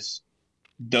team is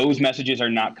those messages are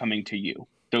not coming to you.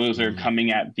 Those are Mm.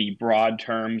 coming at the broad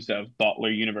terms of Butler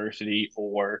University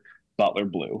or Butler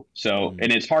Blue. So, Mm.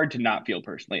 and it's hard to not feel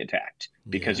personally attacked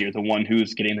because Yeah. you're the one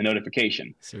who's getting the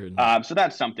notification. Certainly. So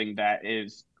that's something that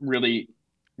is really,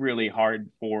 really hard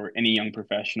for any young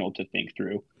professional to think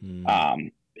through.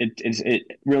 Mm.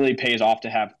 It really pays off to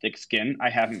have thick skin. I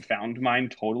haven't found mine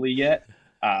totally yet,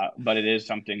 but it is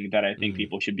something that I think Mm.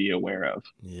 people should be aware of.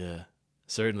 Yeah.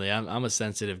 Certainly. I'm a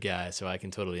sensitive guy, so I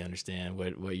can totally understand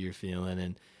what you're feeling.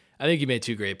 And I think you made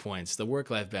two great points. The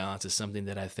work-life balance is something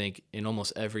that I think in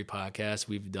almost every podcast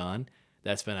we've done,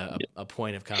 that's been a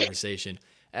point of conversation,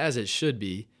 as it should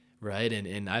be, right?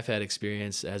 And I've had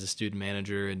experience as a student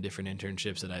manager and different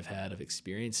internships that I've had of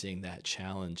experiencing that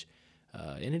challenge.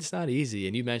 And it's not easy.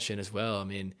 And you mentioned as well, I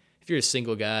mean, if you're a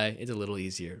single guy, it's a little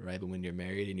easier, right? But when you're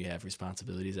married and you have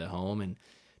responsibilities at home and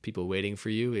people waiting for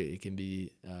you, it can be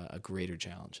a greater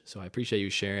challenge. So I appreciate you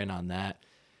sharing on that.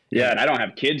 Yeah, And and I don't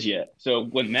have kids yet. So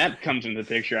when that comes into the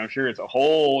picture, I'm sure it's a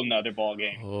whole nother ball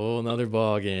game. whole another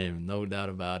ball game, no doubt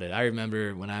about it. I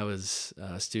remember when I was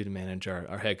a student manager,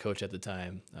 our head coach at the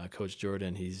time, Coach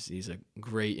Jordan. He's a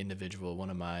great individual, one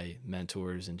of my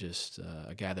mentors, and just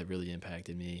a guy that really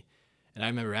impacted me. And I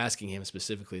remember asking him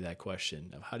specifically that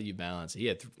question of how do you balance? He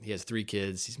has 3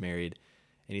 kids, he's married,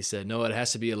 and he said, no, it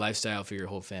has to be a lifestyle for your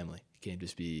whole family. It can't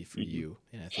just be for Mhm. you.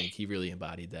 And I think he really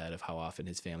embodied that of how often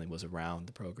his family was around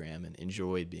the program and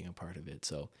enjoyed being a part of it.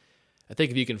 So I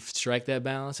think if you can strike that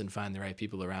balance and find the right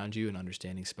people around you, and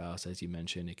understanding spouse, as you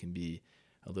mentioned, it can be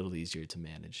a little easier to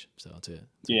manage. So it's a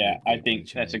Yeah, great, I great think point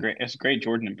you that's a made. great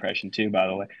Jordan impression too, by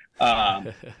the way.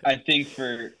 I think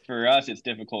for us it's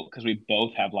difficult because we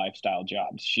both have lifestyle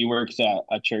jobs. She works at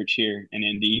a church here in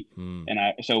Indy, Hmm. and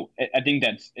I think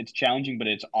it's challenging, but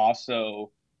it's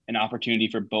also an opportunity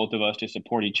for both of us to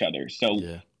support each other. So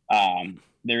Yeah.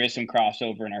 there is some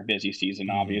crossover in our busy season.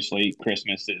 Hmm. Obviously,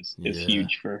 Christmas is Yeah.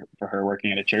 huge for her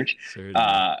working at a church. Certainly.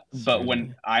 But when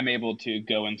Certainly. I'm able to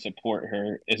go and support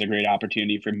her, is a great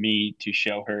opportunity for me to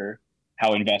show her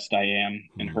how invested I am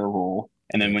in Hmm. her role.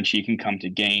 And then Yeah. when she can come to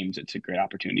games, it's a great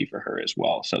opportunity for her as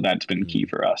well. So that's been key Hmm.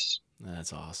 for us.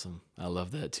 That's awesome. I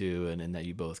love that too, and that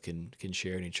you both can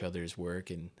share in each other's work,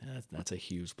 and that's a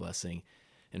huge blessing.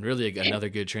 And really, another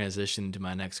good transition to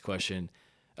my next question.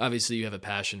 Obviously, you have a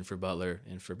passion for Butler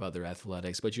and for Butler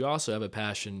athletics, but you also have a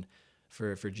passion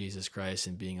for Jesus Christ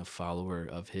and being a follower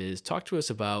of His. Talk to us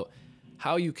about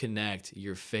how you connect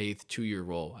your faith to your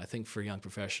role. I think for young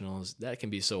professionals, that can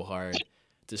be so hard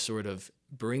to sort of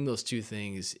bring those two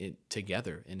things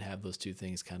together and have those two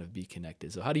things kind of be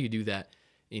connected. So, how do you do that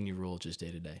in your role just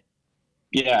day to day?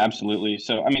 Yeah, absolutely.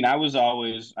 So, I mean, I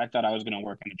thought I was going to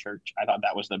work in a church. I thought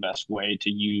that was the best way to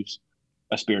use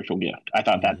a spiritual gift. I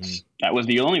thought Mm-hmm. that was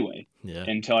the only way Yeah.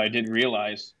 until I did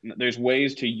realize there's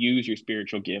ways to use your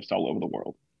spiritual gifts all over the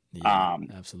world. Yeah. Um,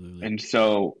 Absolutely. and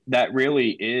so that really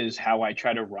is how I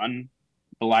try to run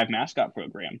the live mascot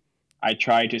program. I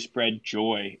try to spread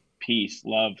joy, peace,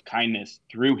 love, kindness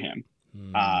through him.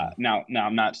 Mm, Now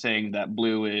I'm not saying that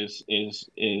Blue is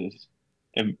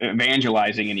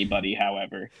evangelizing anybody.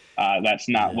 However, that's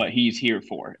not yeah. what he's here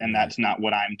for, and Right. that's not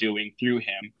what I'm doing through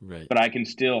him. Right. But I can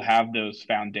still have those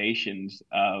foundations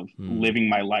of Mm, living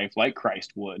my life like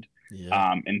Christ would,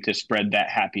 yeah. and to spread that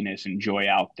happiness and joy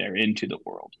out there into the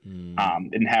world, Mm,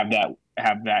 and have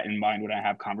that in mind when I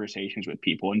have conversations with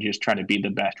people, and just try to be the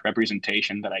best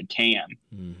representation that I can,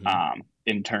 mm-hmm.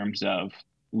 in terms of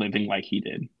living like he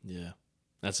did. Yeah.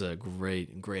 That's a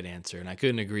great, great answer. And I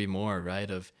couldn't agree more, right?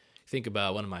 Think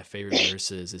about one of my favorite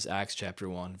verses is Acts chapter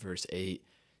 1, verse 8.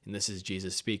 And this is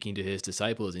Jesus speaking to his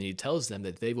disciples, and he tells them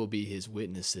that they will be his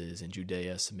witnesses in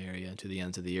Judea, Samaria, and to the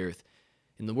ends of the earth.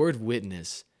 And the word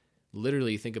witness,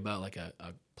 literally think about like a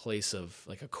place of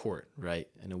like a court, right?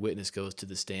 And a witness goes to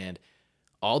the stand.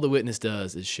 All the witness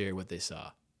does is share what they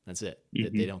saw. That's it. They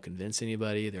Hmm. don't convince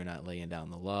anybody. They're not laying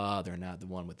down the law. They're not the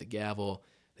one with the gavel.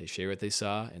 They share what they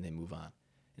saw and they move on.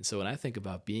 And so when I think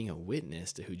about being a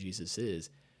witness to who Jesus is,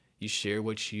 you share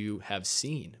what you have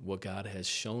seen, what God has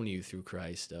shown you through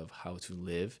Christ of how to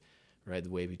live, right? The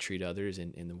way we treat others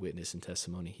and the witness and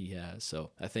testimony he has. So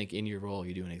I think in your role,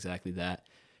 you're doing exactly that.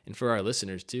 And for our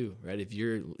listeners too, right? If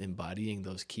you're embodying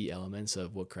those key elements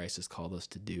of what Christ has called us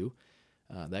to do,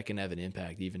 that can have an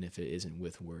impact, even if it isn't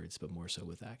with words, but more so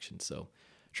with action. So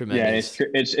Yeah, tremendous.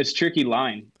 it's tricky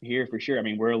line here for sure. I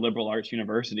mean, we're a liberal arts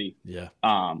university. Yeah.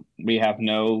 We have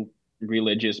no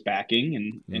religious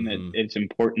backing, Mm-hmm. it's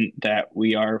important that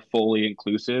we are fully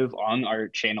inclusive on our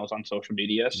channels on social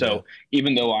media. Yeah. So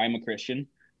even though I'm a Christian,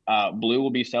 Blue will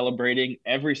be celebrating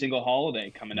every single holiday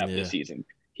coming up this Yeah. season.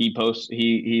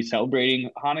 He's celebrating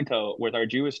Hanukkah with our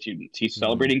Jewish students. He's Mm-hmm.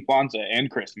 celebrating Kwanzaa and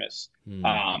Christmas.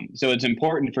 Mm. So it's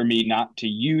important for me not to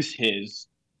use his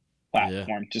Yeah.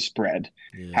 platform to spread.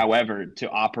 Yeah. However, to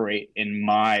operate in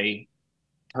my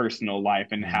personal life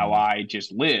and how Mm. I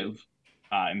just live,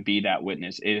 and be that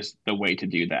witness is the way to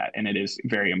do that. And it is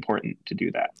very important to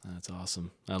do that. That's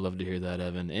awesome. I love to hear that,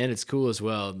 Evan. And it's cool as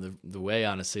well. The way,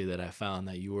 honestly, that I found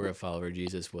that you were a follower of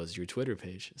Jesus was your Twitter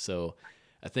page. So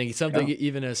I think something Yeah.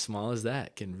 even as small as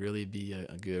that can really be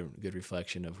a good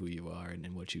reflection of who you are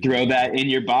and what you Throw value. that in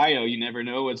your bio. You never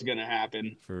know what's going to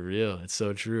happen. For real. It's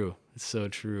so true. It's so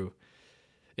true.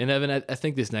 And Evan, I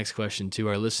think this next question too,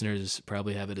 our listeners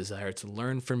probably have a desire to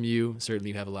learn from you.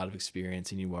 Certainly you have a lot of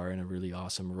experience and you are in a really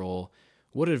awesome role.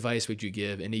 What advice would you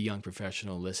give any young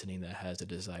professional listening that has a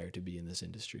desire to be in this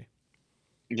industry?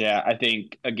 Yeah, I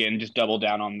think, again, just double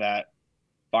down on that.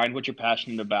 Find what you're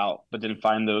passionate about, but then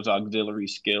find those auxiliary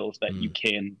skills that Mm, you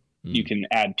mm, can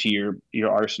add to your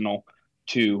arsenal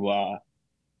to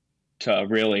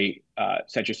really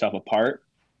set yourself apart.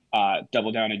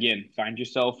 Double down again. Find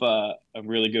yourself a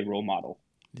really good role model.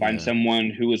 Find yeah. someone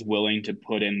who is willing to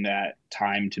put in that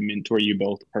time to mentor you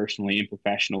both personally and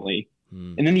professionally.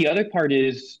 Mm, And then the other part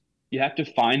is you have to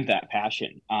find that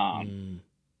passion. mm,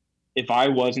 If I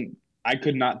wasn't, I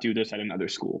could not do this at another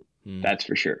school. mm, That's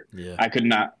for sure. yeah. I could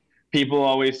not. People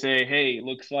always say, "Hey,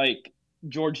 looks like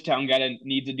Georgetown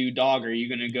needs a new dog. Are you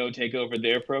going to go take over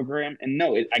their program?" And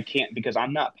no, I can't because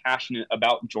I'm not passionate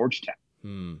about Georgetown.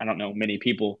 Mm, I don't know many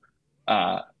people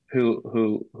uh,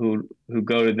 who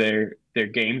go to their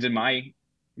games in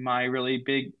really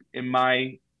big in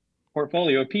my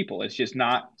portfolio of people. It's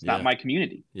not Yeah. my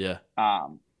community. Yeah.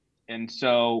 Um, and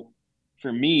so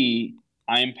for me,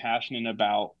 I am passionate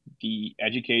about the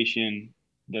education,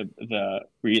 the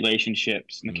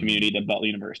relationships, and the community Mm. that Butler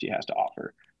University has to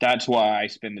offer. That's why I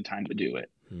spend the time to do it.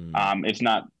 Mm. It's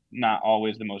not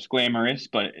always the most glamorous,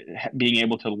 but being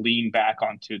able to lean back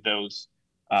onto those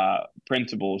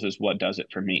principles is what does it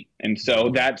for me. And so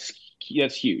Mm. that's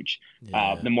huge.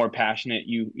 Yeah. The more passionate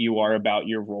you are about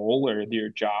your role or your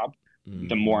job,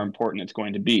 the more Mm-hmm. important it's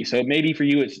going to be. So maybe for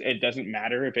you, it doesn't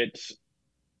matter if it's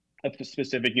a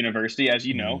specific university, as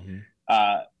you know. Mm-hmm.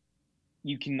 Uh,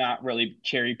 you cannot really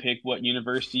cherry pick what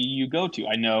university you go to.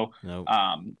 I know Nope.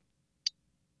 um,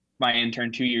 my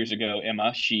intern 2 years ago,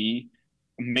 Emma, she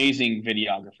amazing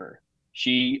videographer.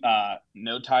 She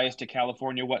no ties to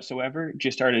California whatsoever.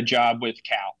 Just started a job with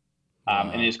Cal, and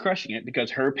Wow. is crushing it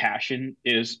because her passion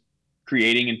is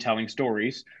creating and telling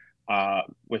stories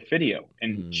with video,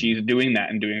 and Mm. she's doing that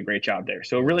and doing a great job there.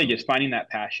 So really, Wow. just finding that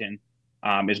passion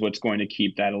is what's going to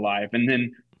keep that alive. And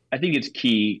then I think it's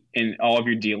key in all of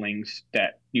your dealings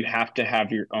that you have to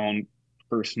have your own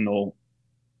personal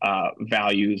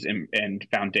values and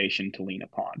foundation to lean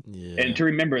upon, and Yeah. to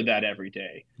remember that every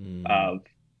day. Mm. Of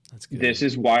That's this good.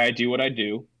 is why I do what I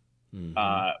do.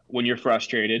 Mm-hmm. When you're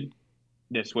frustrated,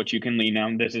 this is what you can lean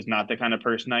on. This is not the kind of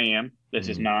person I am. This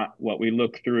is Mm. not what we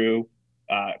look through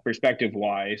perspective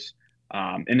wise.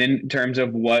 And then in terms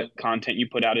of what content you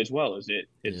put out as well, is Yeah.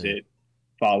 it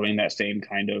following that same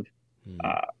kind of Mm.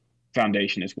 uh,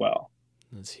 foundation as well?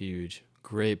 That's huge.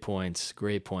 Great points.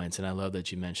 Great points. And I love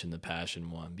that you mentioned the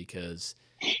passion one because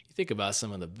you think about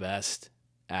some of the best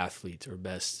athletes or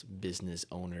best business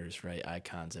owners, right?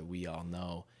 Icons that we all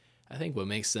know. I think what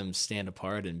makes them stand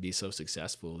apart and be so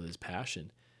successful is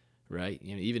passion, right?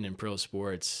 You know, even in pro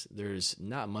sports, there's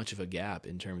not much of a gap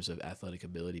in terms of athletic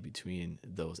ability between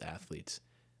those athletes,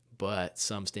 but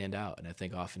some stand out. And I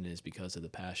think often it is because of the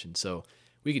passion. So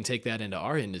we can take that into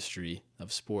our industry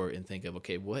of sport and think of,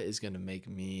 okay, what is going to make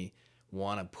me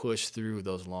want to push through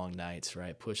those long nights,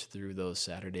 right? Push through those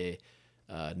Saturday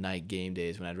night game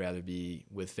days when I'd rather be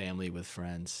with family, with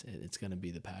friends. It's going to be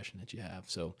the passion that you have.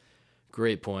 So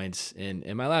great points. And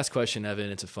my last question, Evan,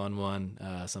 it's a fun one,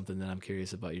 something that I'm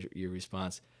curious about your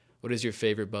response. What is your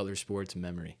favorite Butler sports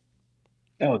memory?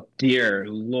 Oh dear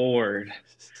Lord.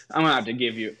 I'm gonna have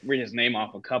to read his name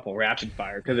off a couple rapid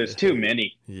fire because there's too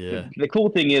many. Yeah. The cool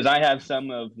thing is I have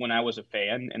some of when I was a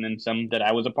fan and then some that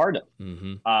I was a part of.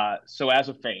 Mm-hmm. So as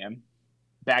a fan,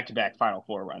 back to back Final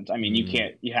Four runs. I mean,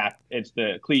 Mm-hmm. it's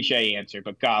the cliche answer,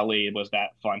 but golly, it was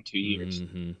that fun 2 years.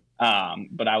 Mm-hmm.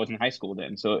 But I was in high school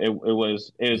then, so it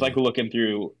was Yeah. like looking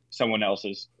through someone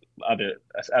else's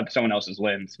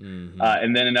lens. Mm-hmm.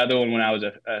 And then another one when I was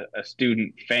a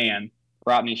student fan,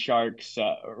 Rodney Clark's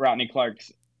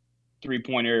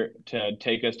 3-pointer to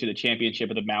take us to the championship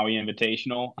of the Maui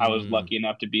Invitational. I was Mm. lucky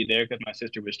enough to be there because my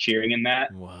sister was cheering in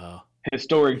that. Wow.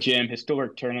 Historic gym,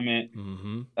 historic tournament,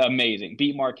 Mm-hmm. amazing.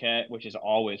 Beat Marquette, which is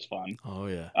always fun. Oh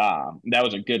yeah. That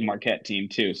was a good Marquette team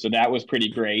too, so that was pretty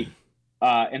great.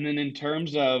 And then in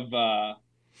terms of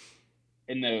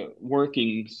in the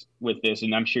workings with this,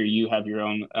 and I'm sure you have your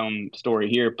own story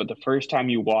here, but the first time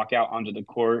you walk out onto the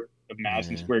court of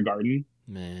Madison Man. Square Garden,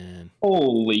 Man.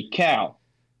 holy cow!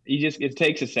 It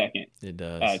takes a second. It It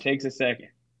does. takes a second.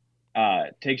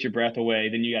 Takes your breath away.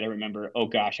 Then you got to remember, oh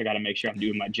gosh, I got to make sure I'm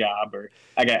doing my job, or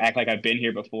I got to act like I've been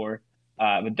here before.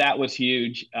 But that was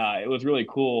huge. It was really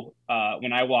cool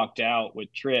when I walked out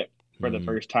with Tripp for the Mm.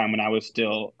 first time when I was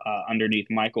still underneath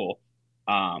Michael.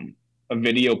 A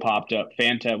video popped up.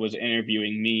 Fanta was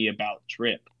interviewing me about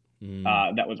Tripp.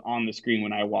 Mm. That was on the screen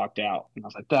when I walked out, and I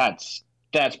was like,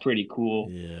 that's pretty cool.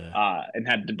 Yeah. And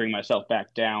had to bring myself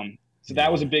back down. So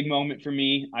that was a Yeah. big moment for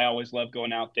me. I always love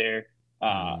going out there.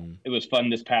 Mm. It was fun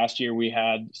this past year. We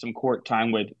had some court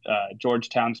time with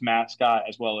Georgetown's mascot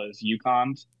as well as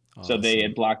UConn's. So they had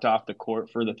Awesome. blocked off the court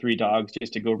for the three dogs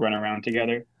just to go run around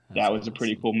together. That's That was a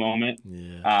pretty awesome. cool moment.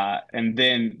 Yeah. And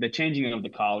then the changing of the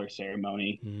collar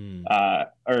ceremony, Mm.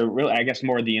 or really, I guess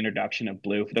more the introduction of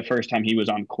Blue for the first time he was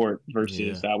on court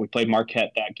versus Yeah. we played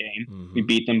Marquette that game. We Mm-hmm.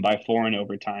 beat them by 4 in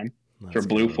overtime for Let's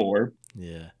Blue go. 4.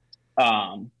 Yeah.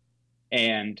 Um,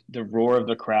 and the roar of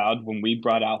the crowd when we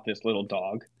brought out this little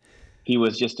dog. He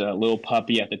was just a little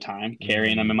puppy at the time,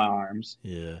 carrying him in Mm. my arms.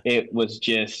 Yeah. It was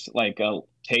just like a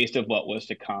taste of what was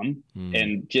to come. Mm.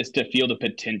 And just to feel the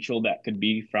potential that could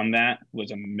be from that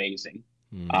was amazing.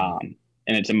 Mm.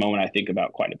 And it's a moment I think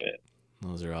about quite a bit.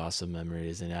 Those are awesome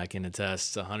memories, and I can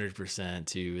attest 100%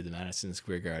 to the Madison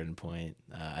Square Garden point.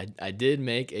 I did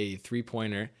make a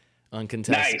 3-pointer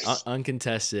Nice.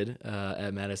 Uncontested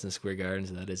at Madison Square Garden.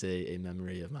 So that is a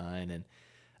memory of mine. And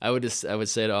I would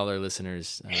say to all our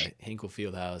listeners, Hinkle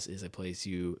Fieldhouse is a place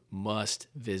you must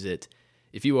visit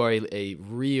if you are a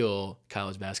real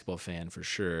college basketball fan, for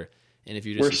sure. And if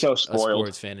you're just We're so a spoiled.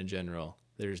 sports fan in general,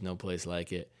 there's no place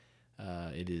like it.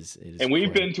 It is. And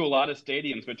we've been to a lot of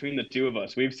stadiums between the two of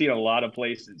us. We've seen a lot of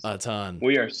places. A ton.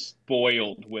 We are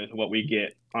spoiled with what we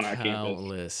get on our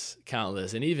campus.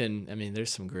 Countless. And even, I mean,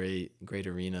 there's some great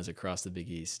arenas across the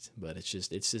Big East, but it's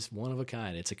just one of a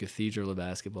kind. It's a cathedral of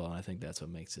basketball, and I think that's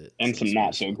what makes it. And some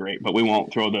not so great, but we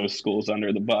won't throw those schools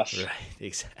under the bus. Right.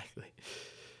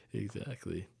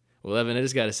 Exactly. Well, Evan, I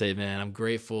just got to say, man, I'm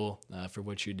grateful for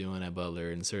what you're doing at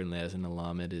Butler, and certainly as an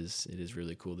alum, it is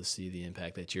really cool to see the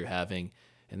impact that you're having.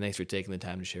 And thanks for taking the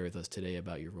time to share with us today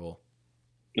about your role.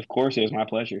 Of course, it was my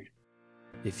pleasure.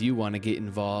 If you want to get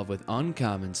involved with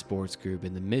Uncommon Sports Group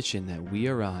and the mission that we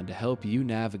are on to help you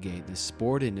navigate the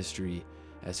sport industry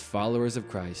as followers of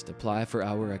Christ, apply for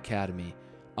our academy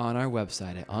on our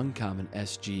website at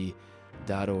uncommonsg.org.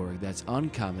 That's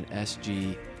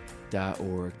uncommonsg.org.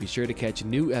 Be sure to catch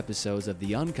new episodes of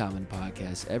the Uncommon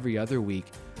Podcast every other week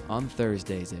on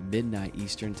Thursdays at midnight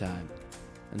Eastern Time.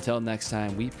 Until next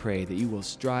time, we pray that you will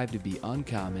strive to be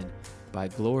uncommon by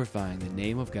glorifying the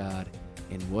name of God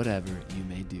in whatever you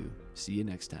may do. See you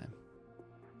next time.